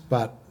reasons,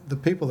 but the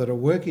people that are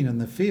working in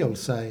the field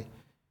say,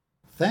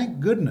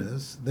 thank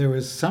goodness there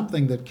is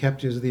something that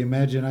captures the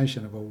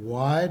imagination of a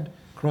wide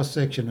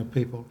cross-section of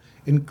people,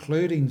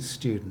 including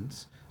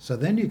students. So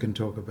then you can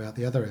talk about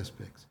the other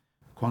aspects,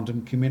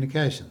 quantum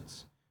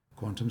communications,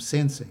 quantum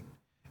sensing,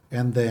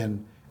 and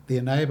then the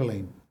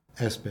enabling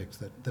aspects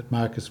that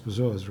Marcus was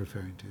always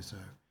referring to. So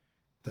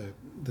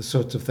the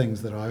sorts of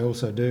things that I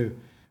also do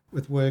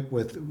with work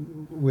with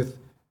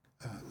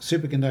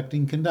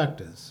superconducting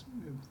conductors,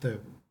 the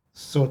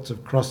sorts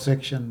of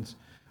cross-sections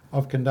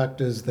of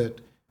conductors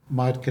that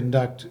might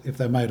conduct, if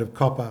they're made of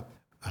copper,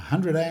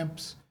 100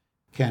 amps,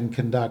 can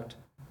conduct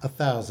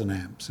 1,000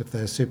 amps if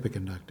they're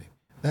superconducting.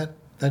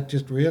 That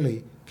just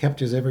really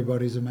captures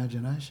everybody's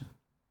imagination.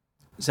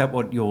 Is that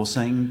what you're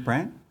saying,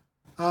 Brant?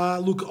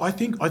 Look, I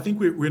think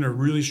we're in a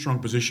really strong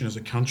position as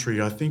a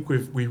country. I think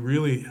we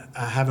really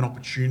have an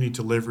opportunity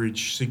to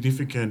leverage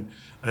significant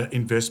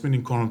investment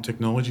in quantum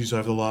technologies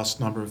over the last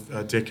number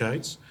of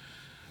decades.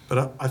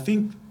 But I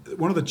think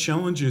one of the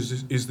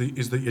challenges is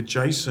the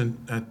adjacent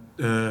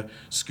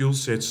skill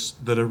sets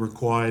that are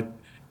required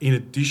in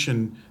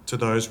addition to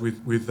those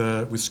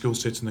with skill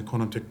sets in the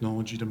quantum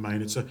technology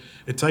domain.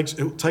 It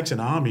takes an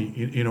army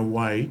in a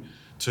way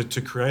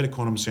to create a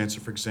quantum sensor,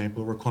 for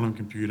example, or a quantum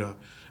computer,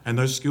 and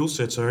those skill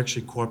sets are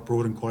actually quite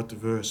broad and quite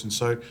diverse. And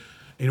so,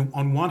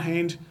 on one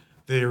hand,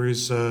 there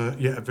is a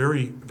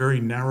very,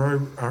 very narrow,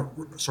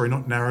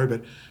 not narrow,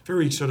 but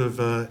very sort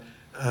of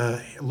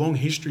long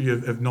history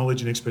of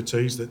knowledge and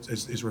expertise that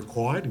is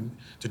required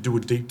to do a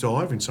deep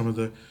dive in some of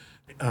the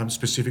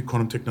specific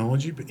quantum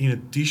technology. But in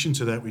addition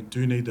to that, we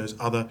do need those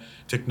other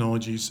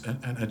technologies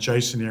and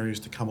adjacent areas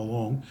to come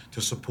along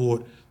to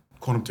support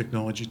quantum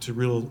technology to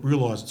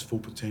realise its full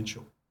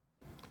potential.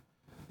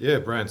 Yeah,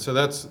 Brant, so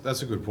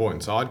that's a good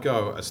point. So I'd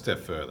go a step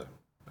further.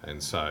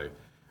 And so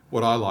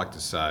what I like to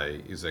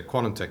say is that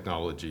quantum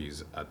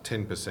technologies are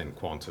 10%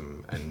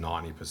 quantum and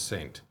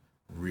 90%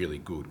 really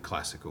good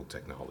classical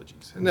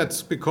technologies. And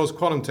that's because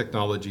quantum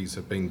technologies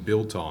have been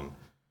built on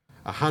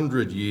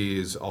 100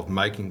 years of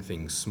making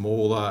things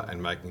smaller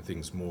and making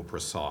things more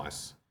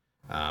precise.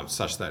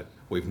 such that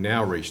we've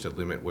now reached a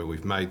limit where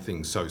we've made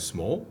things so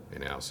small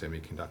in our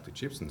semiconductor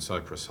chips and so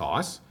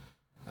precise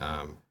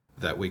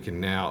that we can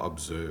now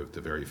observe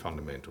the very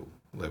fundamental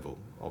level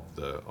of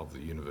the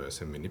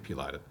universe and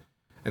manipulate it.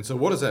 And so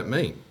what does that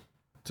mean?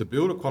 To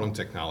build a quantum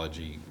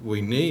technology, we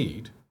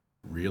need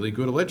really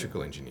good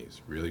electrical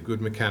engineers, really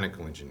good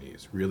mechanical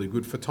engineers, really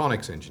good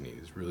photonics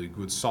engineers, really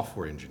good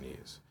software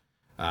engineers.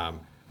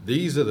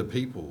 These are the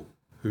people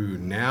who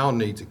now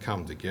need to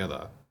come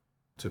together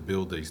to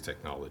build these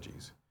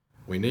technologies.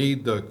 We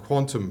need the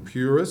quantum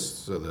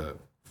purists, or the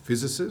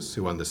physicists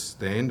who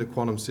understand the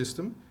quantum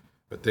system,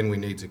 but then we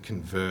need to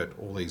convert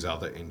all these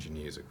other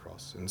engineers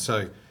across. And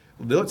so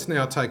let's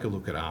now take a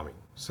look at ARMI.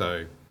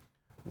 So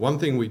one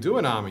thing we do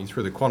in ARMI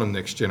through the Quantum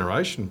Next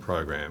Generation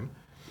program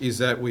is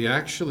that we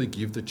actually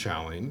give the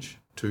challenge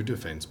to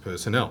defence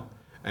personnel.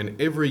 And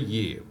every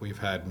year we've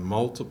had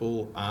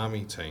multiple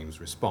ARMI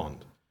teams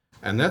respond.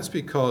 And that's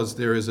because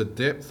there is a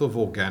depth of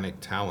organic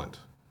talent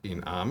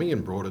in ARMI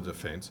and broader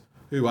defence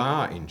who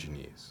are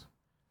engineers,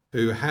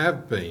 who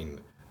have been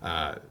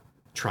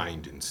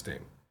trained in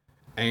STEM.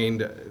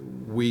 And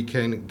we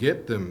can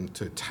get them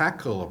to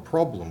tackle a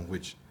problem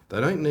which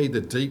they don't need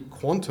the deep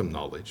quantum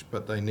knowledge,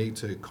 but they need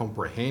to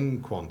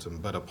comprehend quantum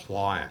but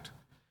apply it.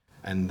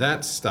 And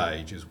that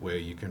stage is where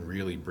you can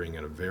really bring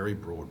in a very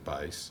broad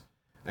base,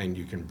 and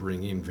you can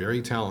bring in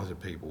very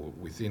talented people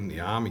within the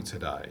ARMI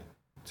today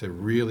to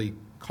really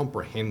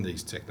comprehend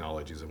these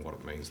technologies and what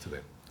it means to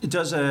them.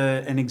 Does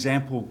an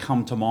example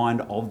come to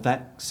mind of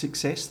that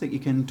success that you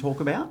can talk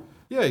about?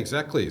 Yeah,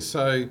 exactly.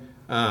 So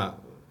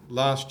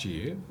last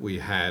year we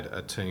had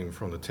a team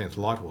from the 10th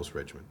Light Horse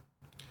Regiment.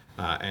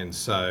 And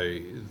so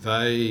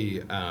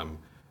they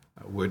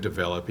were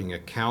developing a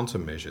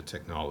countermeasure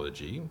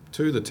technology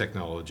to the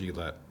technology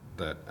that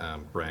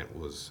Brant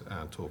was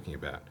talking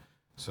about.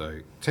 So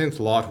 10th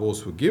Light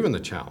Horse were given the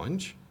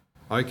challenge,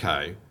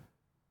 okay,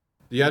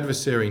 the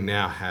adversary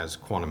now has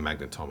quantum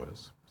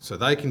magnetometers. So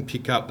they can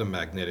pick up the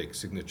magnetic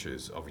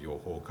signatures of your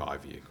Hawkeye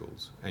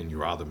vehicles and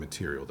your other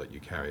material that you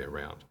carry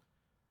around.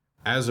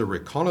 As a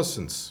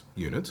reconnaissance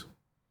unit,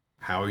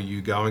 how are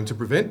you going to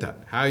prevent that?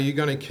 How are you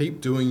going to keep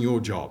doing your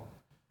job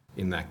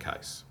in that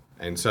case?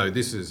 And so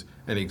this is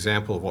an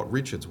example of what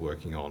Richard's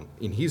working on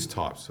in his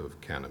types of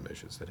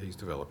countermeasures that he's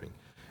developing.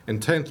 And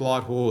 10th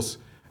Light Horse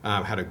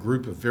had a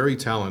group of very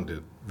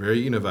talented,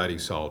 very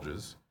innovative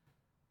soldiers,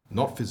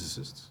 not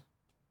physicists,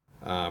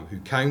 who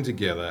came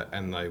together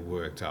and they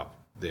worked up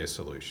their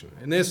solution.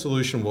 And their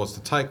solution was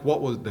to take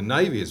what the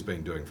Navy has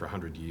been doing for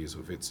 100 years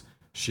with its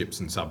ships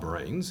and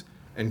submarines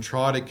and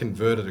try to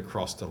convert it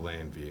across to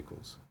land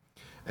vehicles.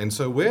 And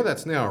so where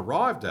that's now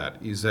arrived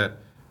at is that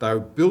they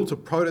built a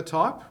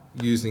prototype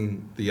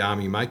using the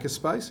ARMI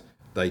makerspace.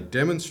 They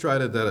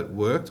demonstrated that it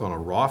worked on a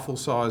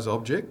rifle-size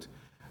object,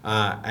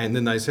 and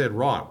then they said,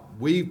 right,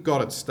 we've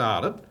got it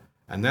started,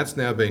 and that's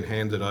now been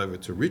handed over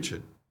to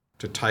Richard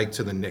to take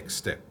to the next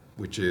step,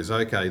 which is,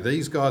 okay,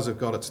 these guys have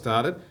got it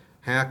started.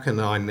 How can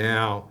I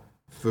now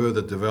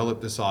further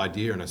develop this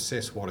idea and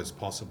assess what is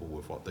possible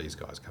with what these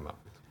guys come up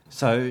with?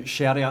 So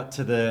shout out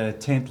to the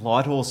 10th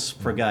Light Horse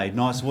Brigade.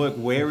 Nice work.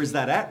 Where is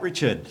that at,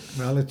 Richard?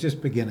 Well, it's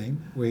just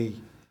beginning. We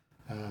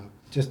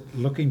just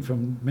looking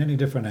from many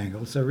different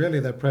angles. So really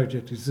that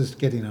project is just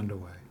getting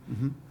underway.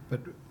 Mm-hmm. But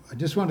I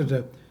just wanted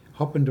to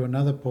hop into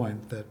another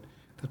point that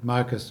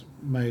Marcus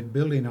made,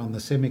 building on the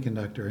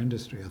semiconductor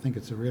industry. I think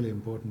it's a really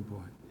important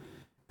point.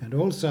 And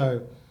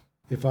also,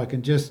 if I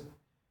can just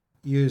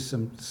use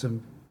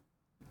some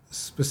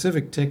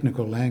specific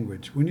technical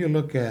language, when you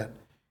look at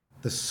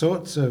the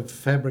sorts of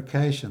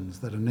fabrications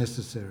that are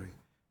necessary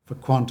for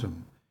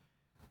quantum,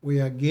 we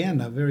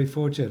again are very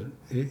fortunate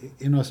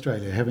in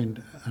Australia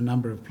having a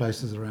number of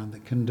places around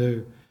that can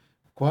do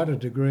quite a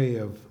degree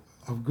of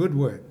good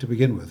work to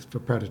begin with for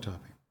prototyping.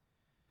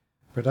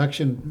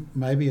 Production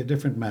may be a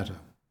different matter,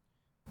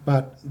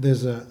 but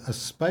there's a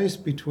space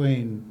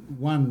between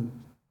 1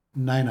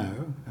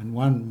 nano and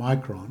 1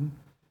 micron,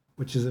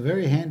 which is a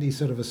very handy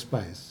sort of a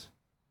space.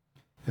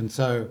 And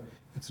so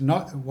it's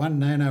not 1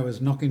 nano is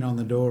knocking on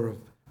the door of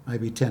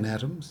maybe 10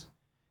 atoms,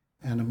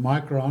 and a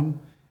micron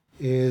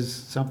is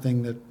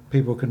something that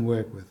people can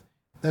work with.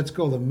 That's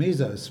called a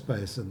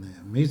mesospace in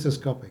there,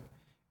 mesoscopic.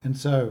 And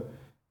so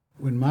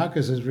when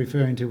Marcus is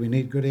referring to we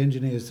need good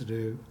engineers to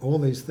do all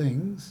these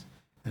things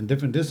and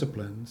different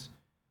disciplines,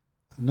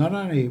 not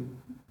only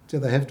do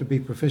they have to be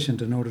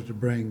proficient in order to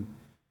bring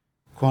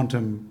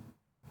quantum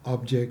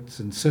objects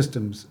and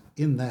systems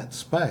in that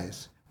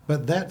space,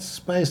 but that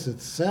space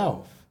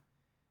itself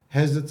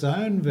has its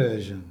own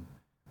version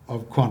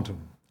of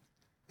quantum.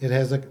 It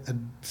has a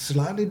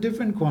slightly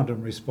different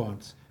quantum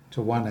response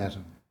to one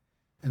atom.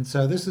 And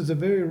so this is a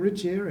very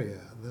rich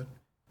area that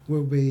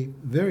will be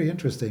very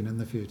interesting in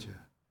the future.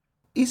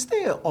 Is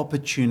there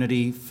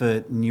opportunity for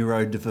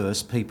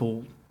neurodiverse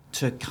people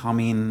to come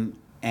in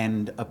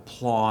and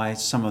apply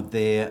some of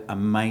their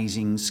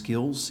amazing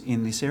skills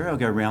in this area? I'll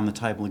go around the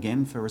table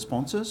again for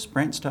responses.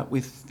 Brent, start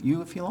with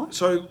you if you like.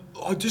 So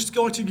I'd just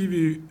like to give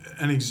you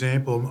an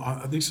example.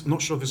 I'm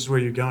not sure if this is where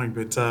you're going,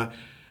 but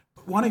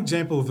one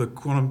example of the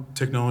quantum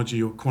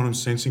technology or quantum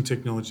sensing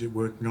technology that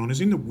we're working on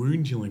is in the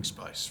wound healing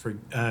space.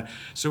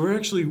 So we're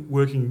actually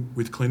working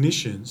with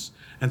clinicians,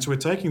 and so we're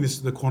taking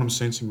the quantum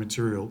sensing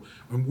material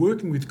and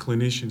working with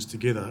clinicians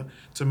together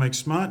to make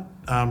smart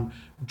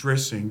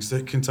dressings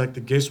that can take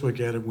the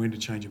guesswork out of when to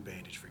change a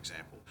bandage, for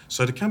example.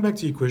 So to come back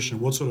to your question,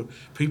 what sort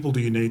of people do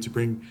you need to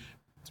bring,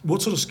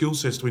 what sort of skill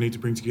sets do we need to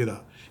bring together?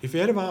 If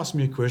you had have asked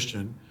me a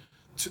question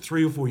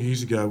 3 or 4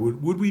 years ago,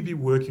 would we be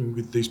working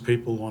with these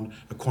people on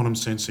a quantum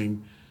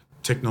sensing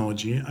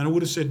technology? And I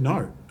would have said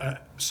no.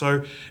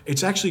 So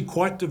it's actually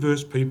quite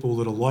diverse people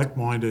that are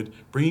like-minded,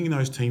 bringing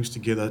those teams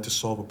together to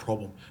solve a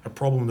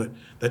problem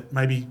that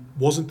maybe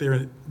wasn't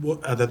there,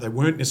 that they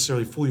weren't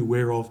necessarily fully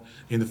aware of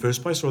in the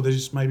first place, or there's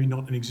just maybe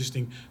not an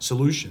existing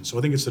solution. So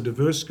I think it's a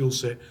diverse skill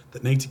set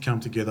that need to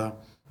come together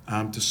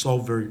to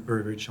solve very,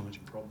 very, very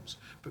challenging problems,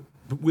 but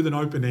with an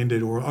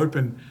open-ended or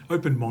open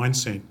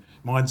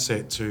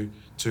mindset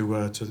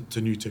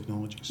to new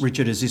technologies.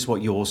 Richard, is this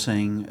what you're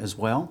seeing as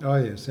well? Oh,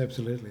 yes,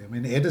 absolutely. I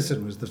mean,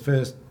 Edison was the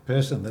first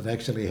person that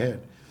actually had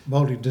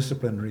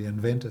multidisciplinary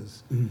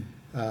inventors.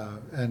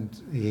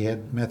 And he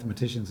had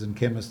mathematicians and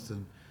chemists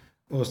and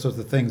all sorts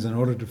of things. In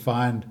order to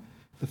find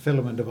the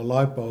filament of a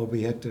light bulb,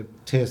 he had to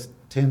test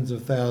tens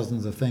of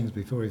thousands of things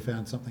before he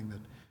found something that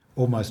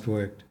almost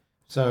worked.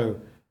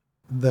 So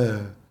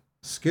the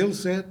skill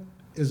set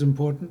is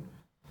important.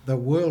 The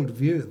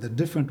worldview, the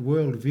different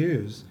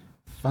worldviews,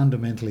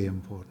 fundamentally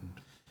important.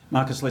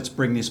 Marcus, let's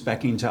bring this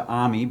back into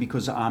ARMI,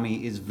 because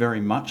ARMI is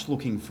very much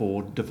looking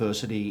for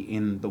diversity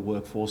in the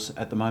workforce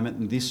at the moment,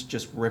 and this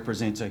just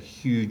represents a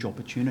huge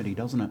opportunity,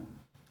 doesn't it?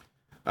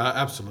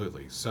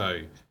 Absolutely.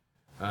 So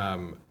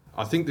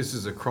I think this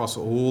is across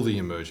all the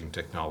emerging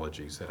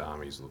technologies that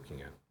ARMI is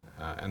looking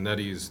at, and that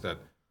is that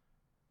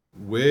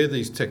where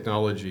these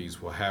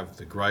technologies will have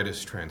the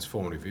greatest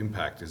transformative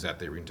impact is at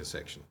their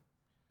intersection.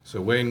 So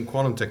when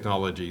quantum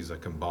technologies are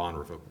combined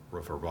with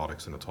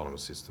robotics and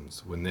autonomous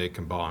systems, when they're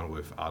combined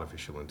with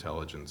artificial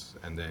intelligence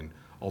and then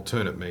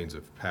alternate means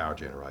of power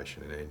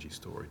generation and energy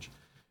storage,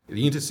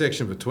 the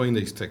intersection between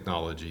these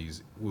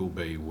technologies will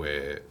be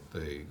where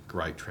the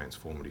great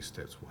transformative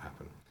steps will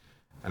happen.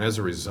 And as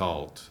a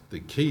result,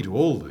 the key to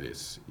all of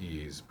this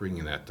is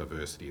bringing that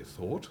diversity of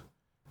thought,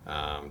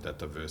 that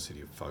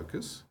diversity of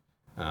focus,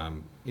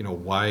 in a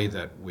way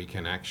that we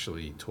can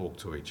actually talk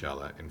to each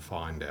other and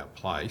find our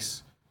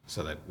place,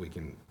 so that we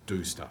can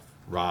do stuff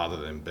rather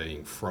than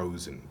being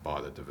frozen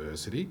by the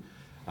diversity.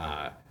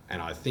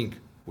 And I think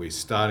we're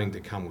starting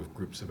to come with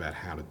groups about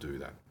how to do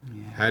that.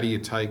 Yeah. How do you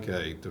take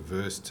a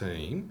diverse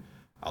team,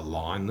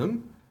 align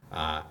them,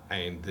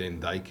 and then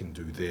they can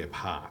do their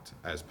part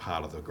as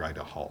part of the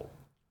greater whole?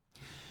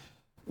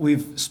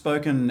 We've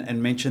spoken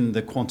and mentioned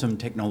the Quantum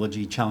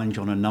Technology Challenge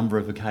on a number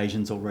of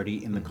occasions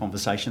already in the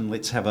conversation.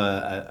 Let's have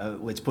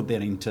let's put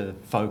that into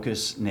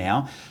focus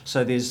now.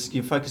 So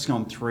you're focusing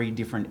on 3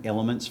 different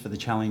elements for the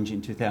challenge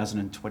in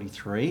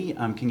 2023.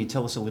 Can you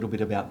tell us a little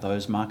bit about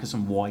those, Marcus,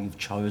 and why you've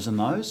chosen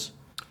those?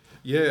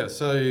 Yeah,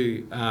 so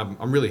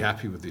I'm really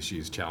happy with this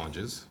year's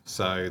challenges.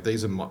 So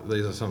these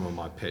are some of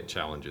my pet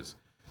challenges.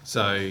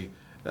 So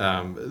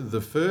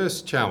the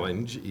first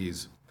challenge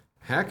is,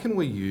 how can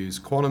we use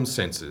quantum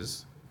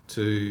sensors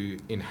to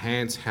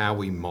enhance how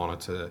we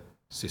monitor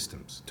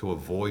systems, to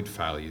avoid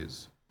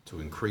failures,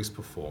 to increase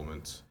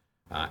performance,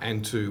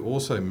 and to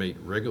also meet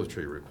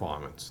regulatory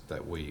requirements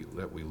that we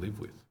live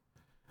with.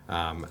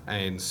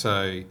 And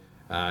so,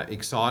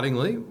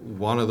 excitingly,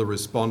 one of the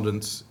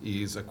respondents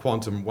is a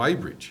quantum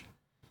weighbridge,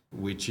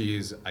 which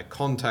is a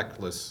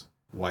contactless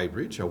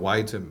weighbridge, a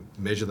way to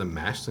measure the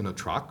mass in a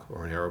truck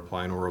or an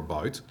aeroplane or a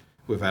boat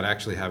without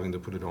actually having to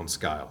put it on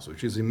scales,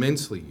 which is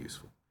immensely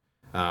useful.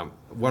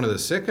 One of the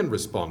second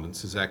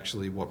respondents is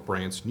actually what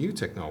Brant's new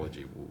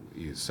technology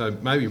is. So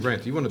maybe,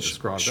 Brant, do you want to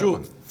describe that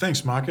one? Sure.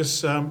 Thanks, Marcus.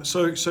 So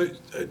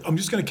I'm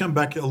just going to come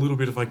back a little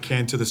bit, if I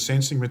can, to the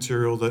sensing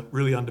material that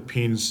really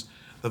underpins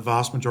the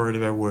vast majority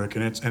of our work,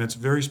 and it's a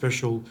very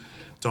special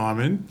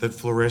diamond that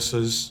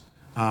fluoresces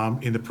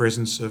in the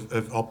presence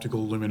of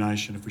optical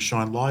illumination. If we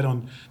shine light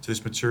on to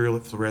this material,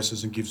 it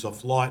fluoresces and gives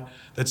off light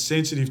that's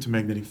sensitive to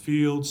magnetic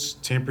fields,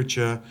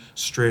 temperature,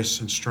 stress,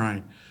 and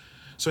strain.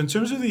 So in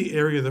terms of the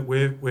area that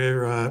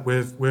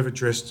we've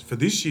addressed for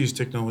this year's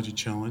technology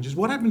challenge is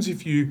what happens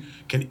if you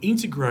can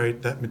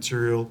integrate that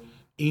material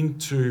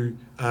into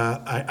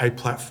a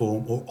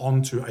platform or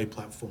onto a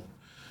platform.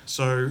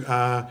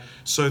 So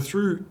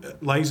through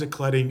laser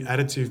cladding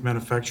additive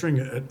manufacturing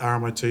at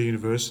RMIT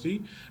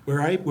University,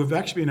 we've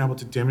actually been able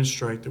to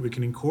demonstrate that we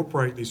can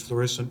incorporate these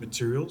fluorescent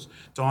materials,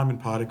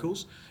 diamond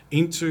particles,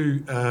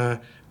 into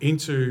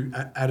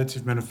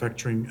additive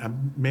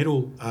manufacturing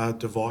metal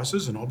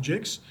devices and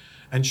objects,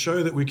 and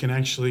show that we can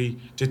actually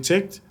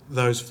detect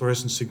those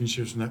fluorescent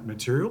signatures from that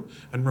material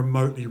and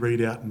remotely read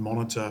out and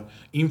monitor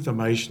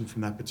information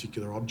from that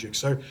particular object.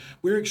 So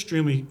we're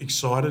extremely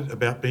excited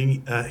about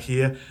being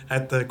here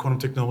at the Quantum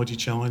Technology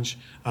Challenge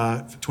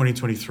for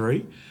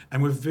 2023,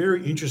 and we're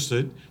very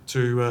interested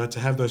to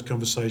have those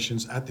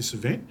conversations at this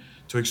event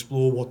to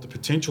explore what the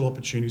potential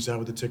opportunities are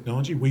with the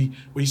technology.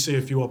 We see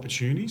a few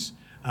opportunities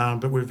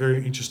but we're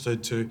very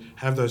interested to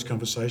have those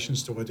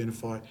conversations to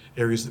identify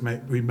areas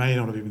that we may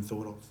not have even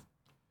thought of.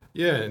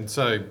 Yeah, and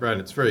so, Brad,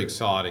 it's very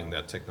exciting,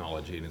 that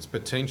technology and its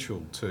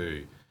potential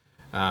to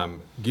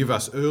give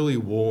us early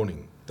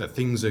warning that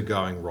things are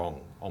going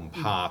wrong on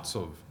parts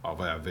of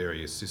our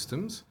various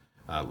systems,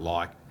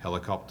 like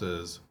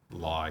helicopters,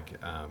 like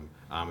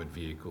armoured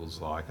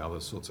vehicles, like other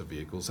sorts of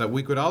vehicles that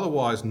we could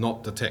otherwise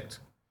not detect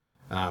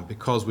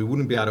because we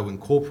wouldn't be able to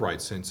incorporate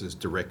sensors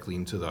directly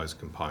into those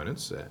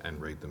components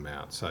and read them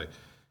out. So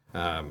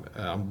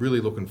I'm really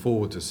looking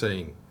forward to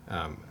seeing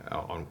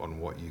on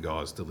what you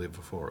guys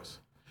deliver for us.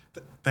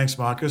 Thanks,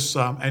 Marcus.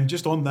 And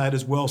just on that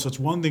as well, so it's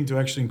one thing to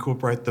actually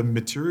incorporate the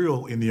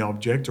material in the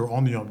object or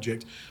on the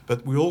object,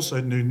 but we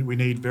also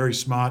need very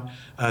smart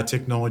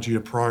technology to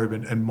probe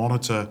and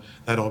monitor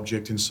that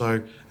object. And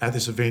so at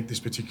this event,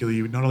 this particular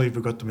year, not only have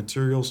we got the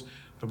materials,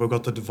 but we've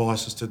got the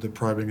devices to the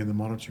probing and the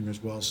monitoring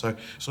as well. So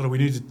we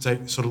need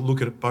to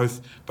look at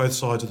both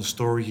sides of the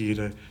story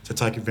here to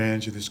take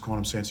advantage of this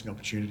quantum sensing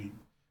opportunity.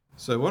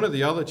 So one of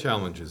the other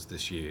challenges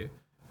this year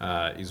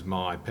is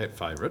my pet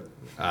favourite,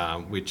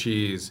 which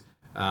is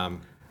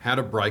how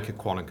to break a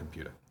quantum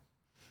computer.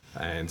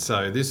 And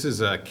so this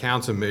is a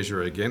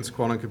countermeasure against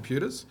quantum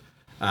computers,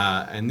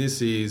 and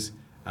this is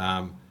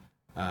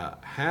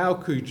how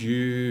could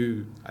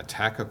you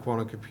attack a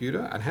quantum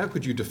computer and how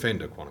could you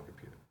defend a quantum computer?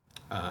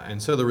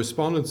 And so the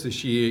respondents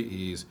this year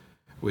is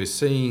we're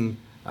seeing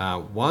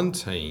one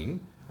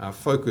team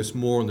focus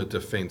more on the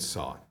defence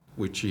side,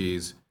 which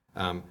is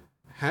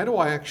how do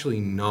I actually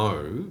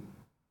know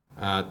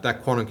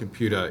that quantum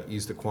computer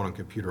is the quantum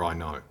computer I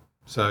know?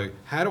 So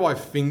how do I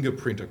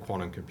fingerprint a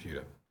quantum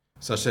computer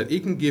such that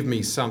it can give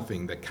me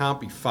something that can't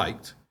be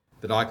faked,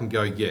 that I can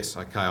go, yes,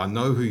 okay, I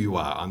know who you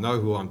are, I know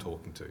who I'm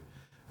talking to.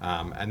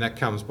 And that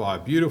comes by a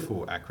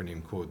beautiful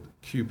acronym called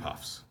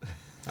QPUFs.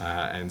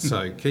 And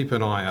so keep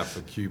an eye out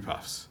for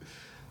QPUFs.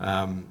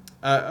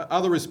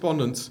 Other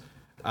respondents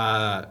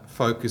are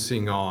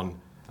focusing on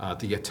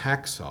the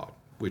attack side,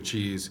 which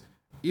is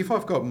if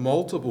I've got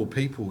multiple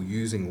people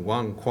using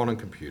one quantum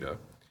computer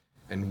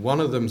and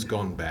one of them's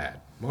gone bad,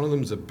 one of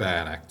them's a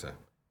bad actor,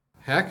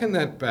 how can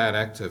that bad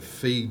actor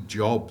feed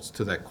jobs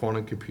to that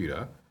quantum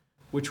computer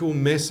which will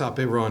mess up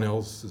everyone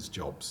else's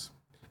jobs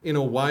in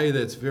a way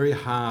that's very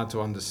hard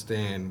to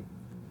understand?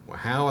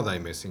 How are they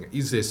messing?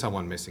 Is there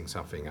someone messing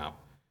something up?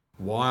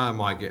 Why am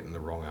I getting the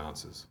wrong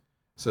answers?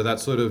 So that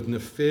sort of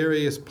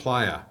nefarious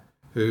player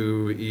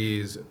who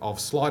is of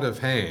sleight of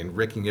hand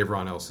wrecking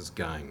everyone else's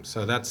game.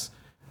 So that's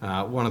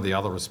one of the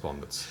other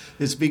respondents.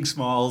 There's big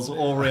smiles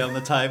all around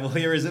the table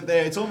here, isn't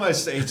there?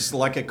 It's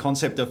like a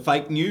concept of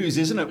fake news,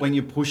 isn't it? When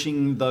you're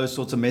pushing those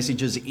sorts of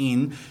messages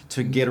in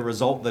to get a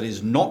result that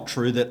is not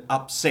true, that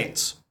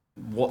upsets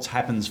what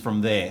happens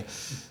from there.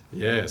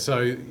 Yeah,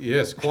 so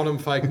yes, quantum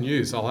fake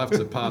news. I'll have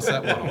to pass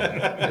that one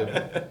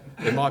on.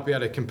 They might be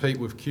able to compete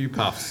with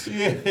QPUFs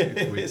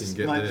if we can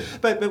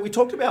get there. But we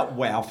talked about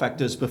wow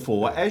factors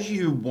before. As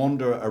you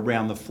wander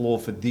around the floor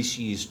for this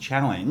year's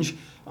challenge,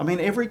 I mean,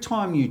 every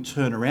time you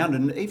turn around,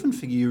 and even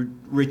for you,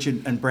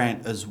 Richard and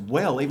Brant as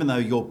well, even though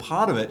you're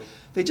part of it,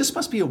 there just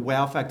must be a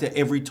wow factor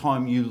every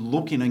time you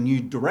look in a new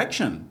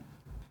direction.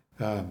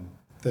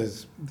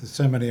 There's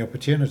so many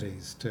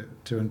opportunities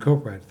to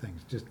incorporate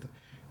things. Just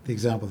the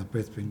example that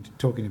Brett's been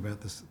talking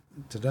about this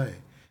today,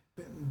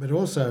 but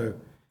also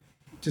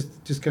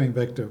just coming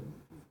back to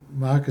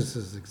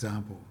Marcus's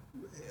example,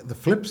 the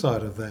flip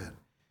side of that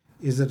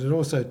is that it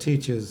also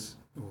teaches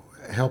or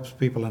helps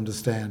people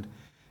understand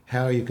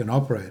how you can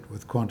operate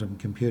with quantum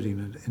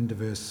computing in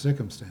diverse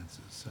circumstances.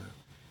 So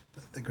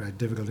the great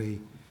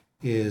difficulty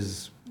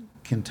is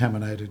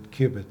contaminated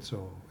qubits,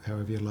 or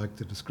however you like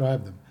to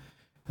describe them.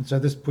 And so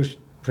this pushed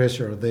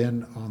pressure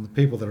then on the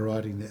people that are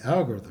writing the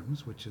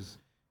algorithms, which is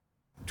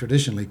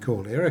traditionally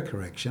called error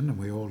correction, and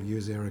we all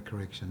use error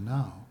correction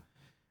now.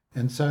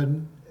 And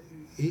so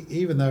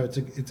even though it's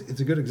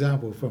a good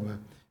example from a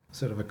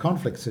sort of a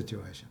conflict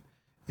situation,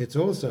 it's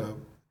also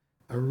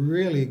a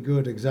really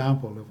good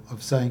example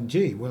of saying,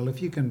 gee, well,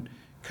 if you can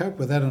cope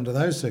with that under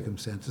those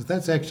circumstances,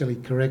 that's actually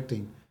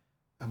correcting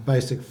a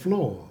basic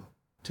flaw,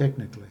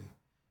 technically.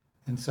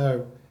 And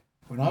so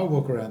when I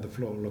walk around the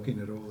floor looking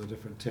at all the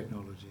different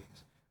technologies,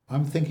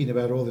 I'm thinking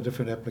about all the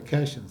different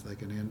applications they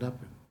can end up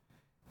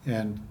in.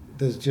 And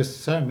there's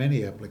just so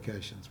many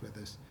applications where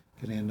this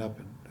can end up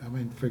in. I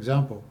mean, for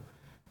example,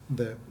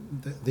 the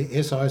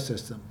SI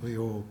system we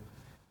all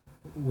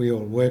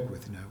work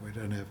with, you know, we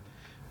don't have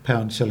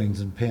pounds,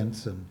 shillings and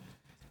pence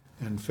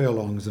and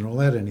furlongs and all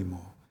that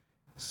anymore.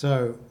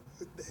 So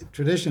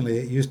traditionally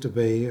it used to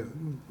be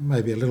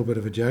maybe a little bit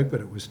of a joke,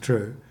 but it was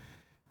true.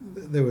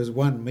 There was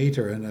 1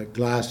 metre in a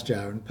glass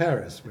jar in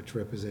Paris, which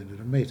represented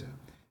a metre,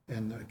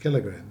 and a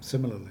kilogram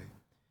similarly.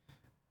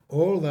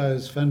 All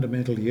those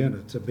fundamental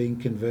units are being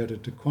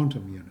converted to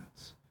quantum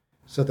units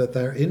so that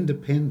they're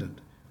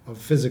independent of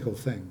physical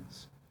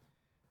things.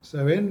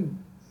 So in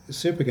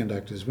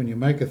superconductors, when you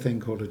make a thing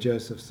called a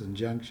Josephson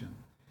junction,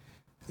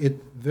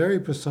 it very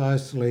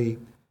precisely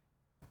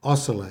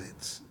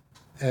oscillates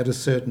at a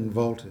certain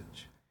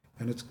voltage.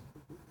 And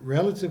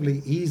relatively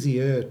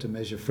easier to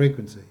measure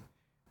frequency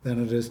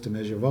than it is to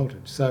measure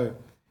voltage. So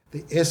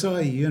the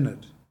SI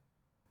unit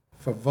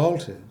for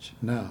voltage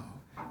now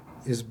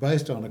is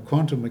based on a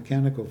quantum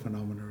mechanical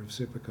phenomena of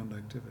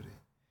superconductivity.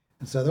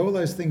 And so all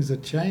those things are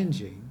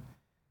changing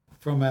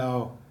from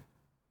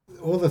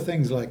all the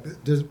things like,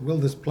 will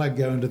this plug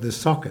go into this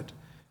socket?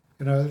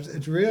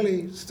 It's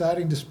really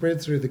starting to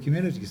spread through the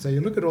community. So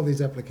you look at all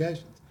these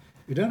applications,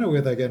 you don't know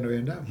where they're going to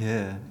end up.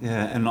 Yeah,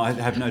 and I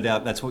have no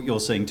doubt that's what you're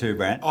seeing too,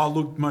 Brant. Oh,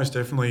 look, most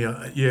definitely.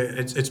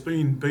 It's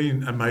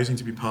been amazing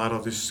to be part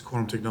of this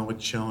Quantum Technology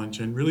Challenge,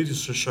 and really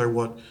just to show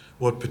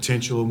what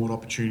potential and what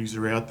opportunities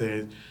are out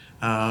there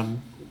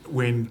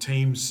when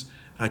teams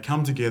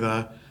come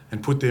together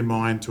and put their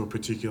mind to a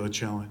particular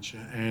challenge.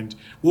 And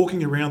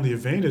walking around the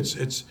event,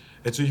 it's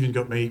even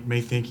got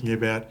me thinking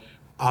about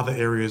other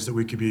areas that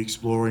we could be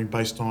exploring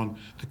based on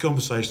the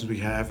conversations we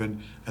have and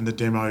the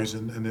demos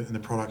and the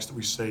products that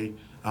we see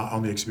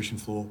on the exhibition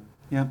floor.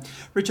 Yeah.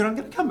 Richard, I'm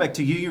going to come back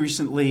to you. You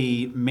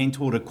recently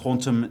mentored a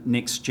Quantum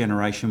Next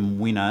Generation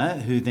winner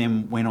who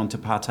then went on to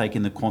partake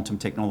in the Quantum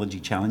Technology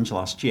Challenge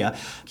last year.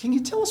 Can you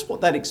tell us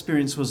what that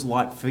experience was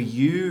like for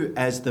you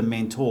as the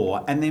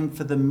mentor, and then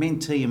for the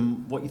mentee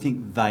and what you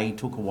think they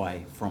took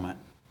away from it?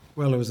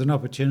 Well, it was an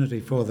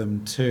opportunity for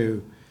them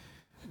to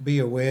be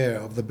aware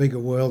of the bigger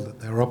world that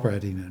they're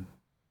operating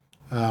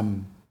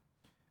in.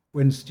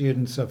 When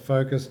students are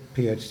focused,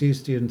 PhD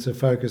students are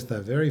focused, they're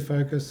very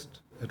focused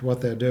at what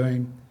they're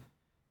doing.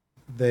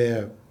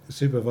 Their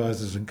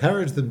supervisors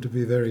encourage them to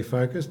be very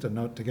focused and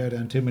not to go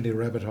down too many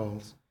rabbit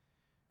holes.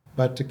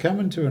 But to come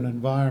into an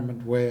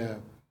environment where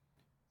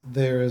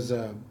there is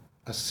a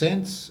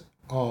sense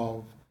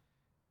of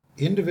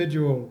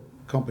individual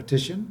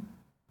competition,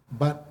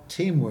 but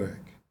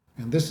teamwork,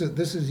 and this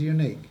is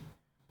unique.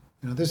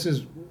 This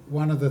is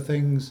one of the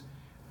things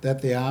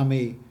that the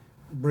Army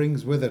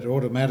brings with it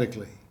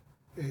automatically.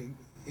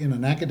 In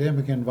an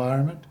academic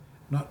environment,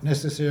 not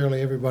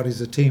necessarily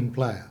everybody's a team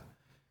player.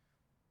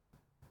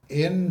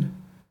 In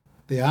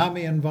the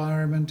Army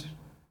environment,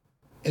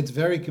 it's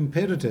very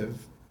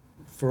competitive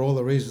for all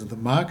the reasons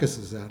that Marcus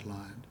has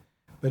outlined.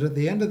 But at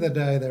the end of the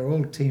day, they're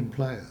all team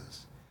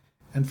players.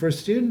 And for a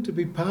student to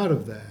be part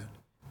of that,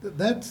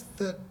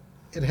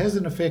 it has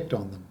an effect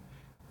on them.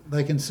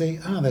 They can see,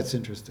 that's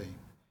interesting.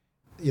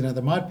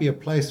 There might be a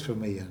place for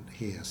me in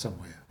here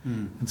somewhere.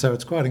 And so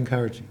it's quite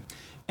encouraging.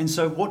 And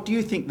so what do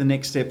you think the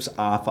next steps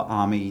are for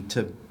Army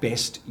to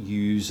best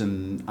use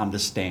and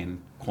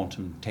understand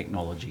quantum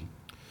technology?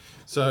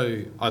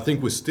 So I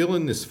think we're still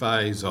in this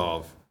phase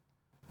of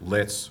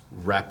let's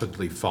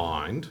rapidly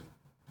find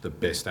the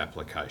best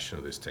application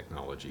of this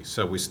technology.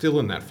 So we're still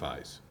in that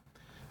phase.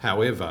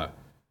 However,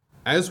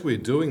 as we're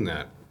doing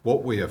that,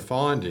 what we are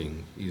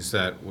finding is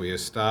that we are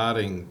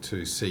starting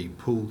to see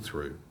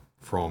pull-through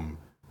from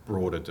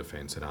broader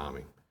defence and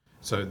Army.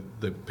 So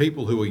the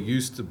people who are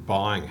used to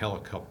buying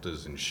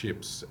helicopters and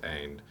ships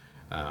and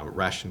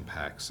ration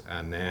packs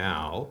are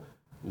now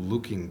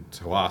looking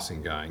to us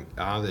and going,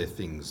 are there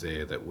things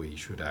there that we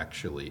should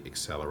actually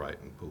accelerate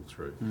and pull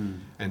through?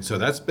 And so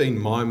that's been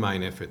my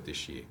main effort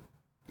this year,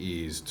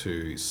 is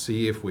to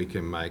see if we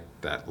can make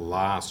that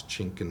last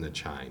chink in the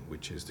chain,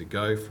 which is to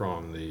go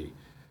from the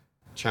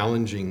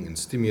challenging and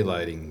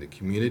stimulating the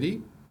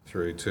community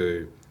through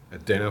to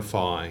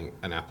identifying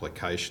an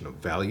application of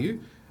value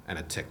and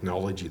a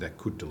technology that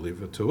could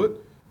deliver to it,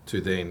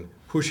 to then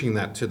pushing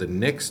that to the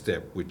next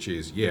step, which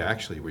is,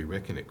 actually we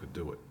reckon it could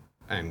do it.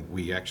 And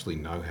we actually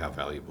know how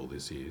valuable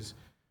this is,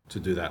 to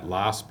do that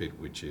last bit,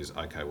 which is,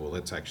 okay, well,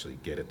 let's actually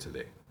get it to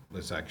there.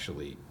 Let's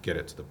actually get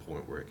it to the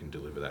point where it can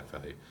deliver that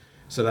value.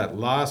 So that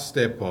last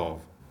step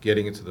of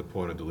getting it to the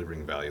point of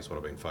delivering value is what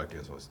I've been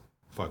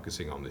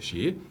focusing on this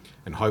year.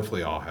 And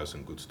hopefully I'll have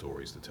some good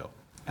stories to tell.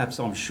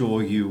 Absolutely, I'm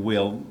sure you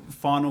will.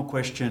 Final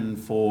question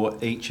for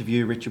each of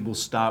you. Richard, we'll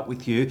start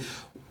with you.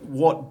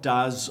 What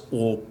does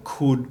or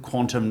could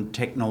quantum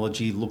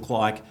technology look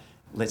like,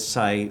 let's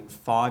say,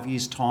 5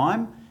 years'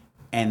 time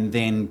and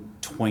then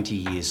 20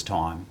 years'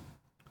 time?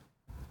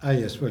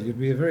 Yes, well, you'd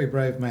be a very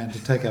brave man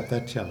to take up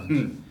that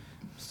challenge.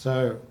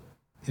 So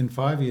in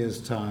 5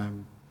 years'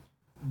 time,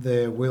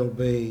 there will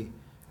be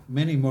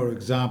many more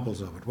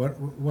examples of it.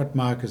 What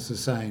Marcus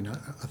is saying,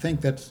 I think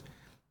that's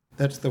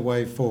the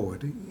way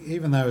forward.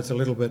 Even though it's a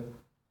little bit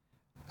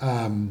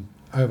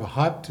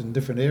overhyped in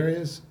different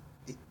areas,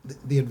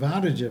 the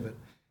advantage of it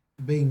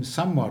being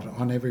somewhat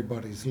on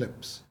everybody's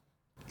lips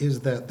is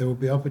that there will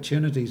be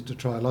opportunities to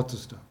try lots of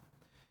stuff.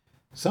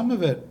 Some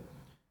of it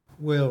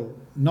will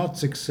not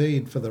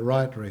succeed for the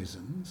right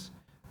reasons.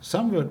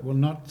 Some of it will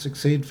not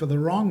succeed for the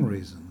wrong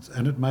reasons,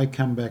 and it may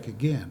come back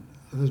again.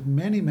 There's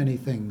many, many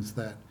things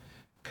that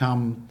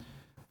come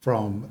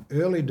from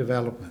early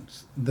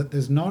developments that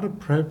there's not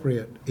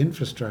appropriate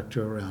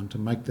infrastructure around to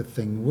make the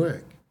thing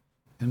work.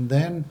 And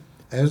then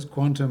as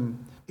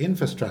quantum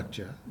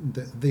infrastructure,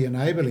 the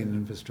enabling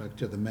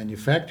infrastructure, the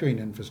manufacturing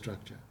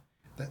infrastructure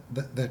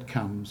that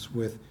comes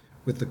with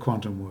the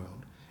quantum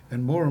world.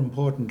 And more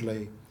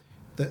importantly,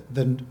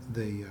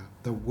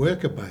 the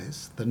worker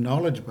base, the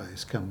knowledge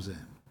base comes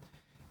in.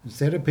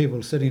 Instead of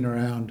people sitting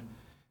around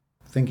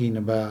thinking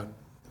about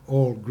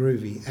all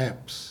groovy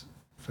apps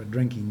for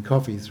drinking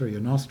coffee through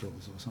your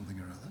nostrils or something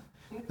or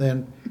other,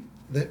 then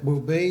there will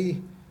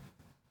be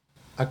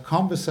a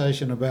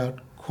conversation about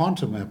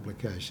quantum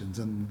applications,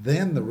 and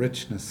then the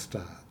richness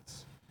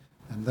starts.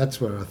 And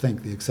that's where I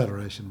think the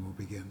acceleration will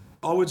begin.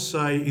 I would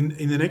say in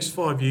the next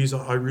 5 years,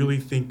 I really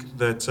think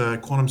that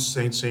quantum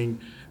sensing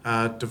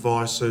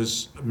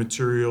devices,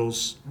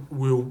 materials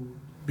will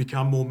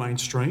become more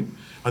mainstream.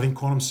 I think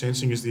quantum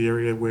sensing is the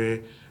area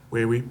where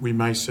we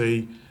may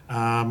see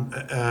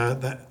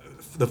that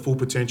the full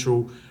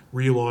potential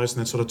realised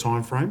in that sort of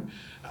time frame.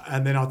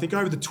 And then I think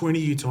over the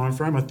 20-year time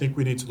frame, I think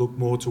we need to look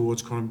more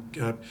towards quantum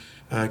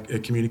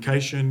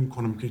communication,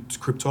 quantum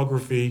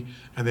cryptography,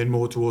 and then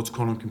more towards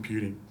quantum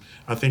computing.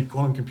 I think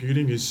quantum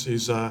computing is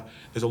there's a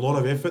lot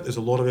of effort. There's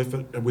a lot of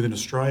effort within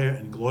Australia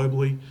and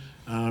globally,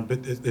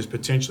 but there's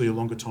potentially a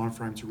longer time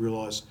frame to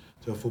realise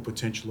the full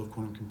potential of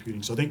quantum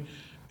computing. So I think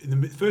in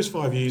the first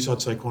 5 years,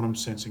 I'd say quantum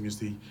sensing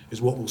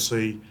is what we'll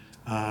see,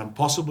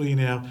 possibly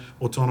in our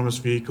autonomous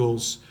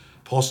vehicles,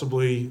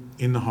 possibly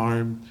in the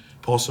home,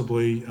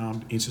 possibly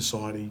in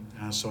society.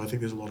 So I think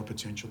there's a lot of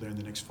potential there in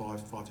the next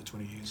 5 to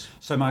 20 years.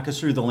 So Marcus,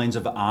 through the lens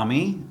of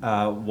Army,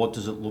 what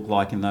does it look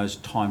like in those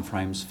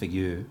timeframes for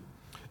you?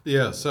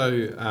 Yeah,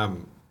 so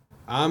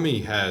Army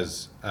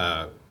has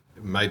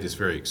made this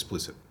very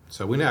explicit.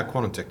 So in our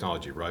quantum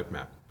technology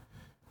roadmap,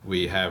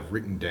 we have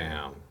written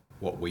down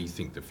what we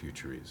think the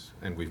future is,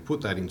 and we've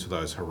put that into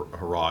those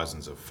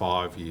horizons of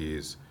 5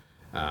 years,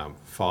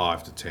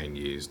 5 to 10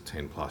 years,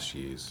 10 plus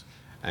years.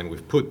 And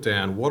we've put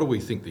down what do we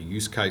think the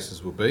use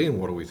cases will be and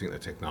what do we think the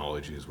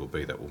technologies will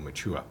be that will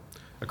mature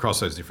across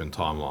those different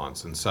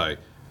timelines. And so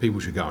people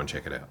should go and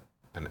check it out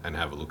and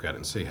have a look at it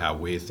and see how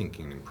we're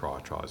thinking and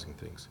prioritising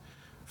things.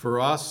 For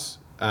us,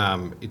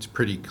 it's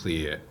pretty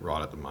clear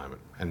right at the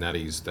moment, and that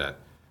is that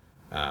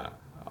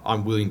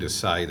I'm willing to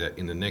say that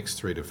in the next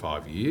 3 to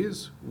 5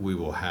 years, we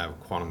will have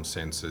quantum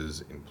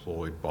sensors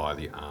employed by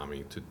the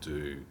Army to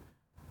do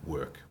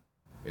work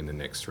in the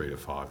next 3 to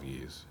 5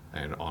 years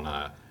and on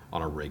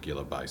a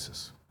regular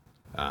basis.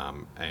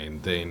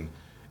 And then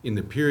in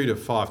the period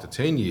of 5 to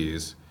 10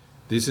 years,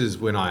 this is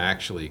when I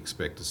actually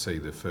expect to see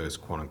the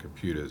first quantum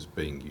computers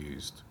being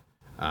used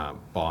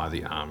by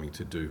the Army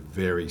to do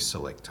very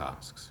select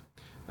tasks.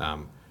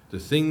 The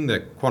thing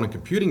that quantum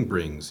computing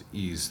brings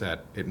is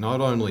that it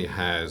not only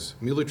has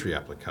military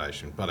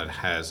application, but it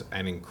has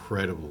an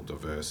incredible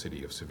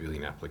diversity of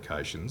civilian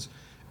applications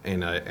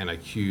and a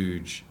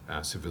huge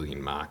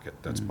civilian market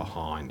that's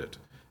behind it.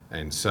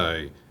 And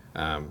so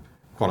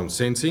quantum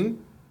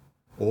sensing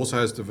also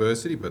has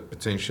diversity, but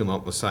potentially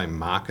not the same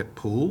market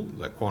pool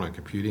that quantum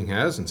computing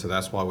has. And so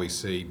that's why we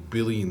see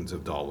billions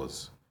of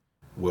dollars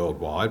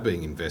worldwide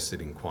being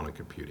invested in quantum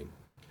computing.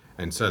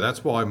 And so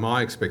that's why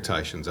my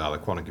expectations are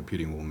that quantum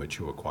computing will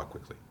mature quite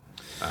quickly.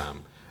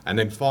 And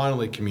then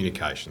finally,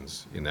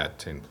 communications in that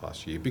 10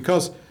 plus year,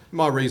 because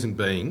my reason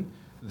being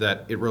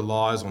that it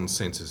relies on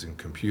sensors and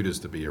computers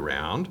to be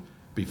around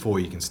before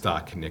you can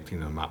start connecting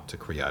them up to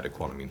create a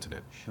quantum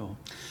internet. Sure.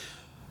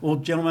 Well,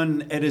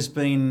 gentlemen, it has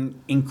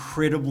been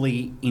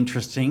incredibly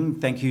interesting.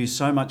 Thank you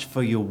so much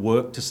for your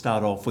work to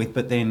start off with,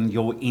 but then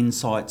your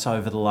insights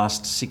over the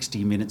last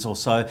 60 minutes or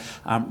so.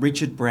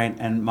 Richard,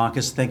 Brant and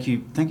Marcus, thank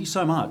you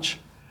so much.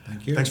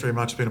 Thank you. Thanks very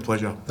much. It's been a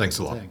pleasure. Thanks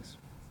a lot. Thanks.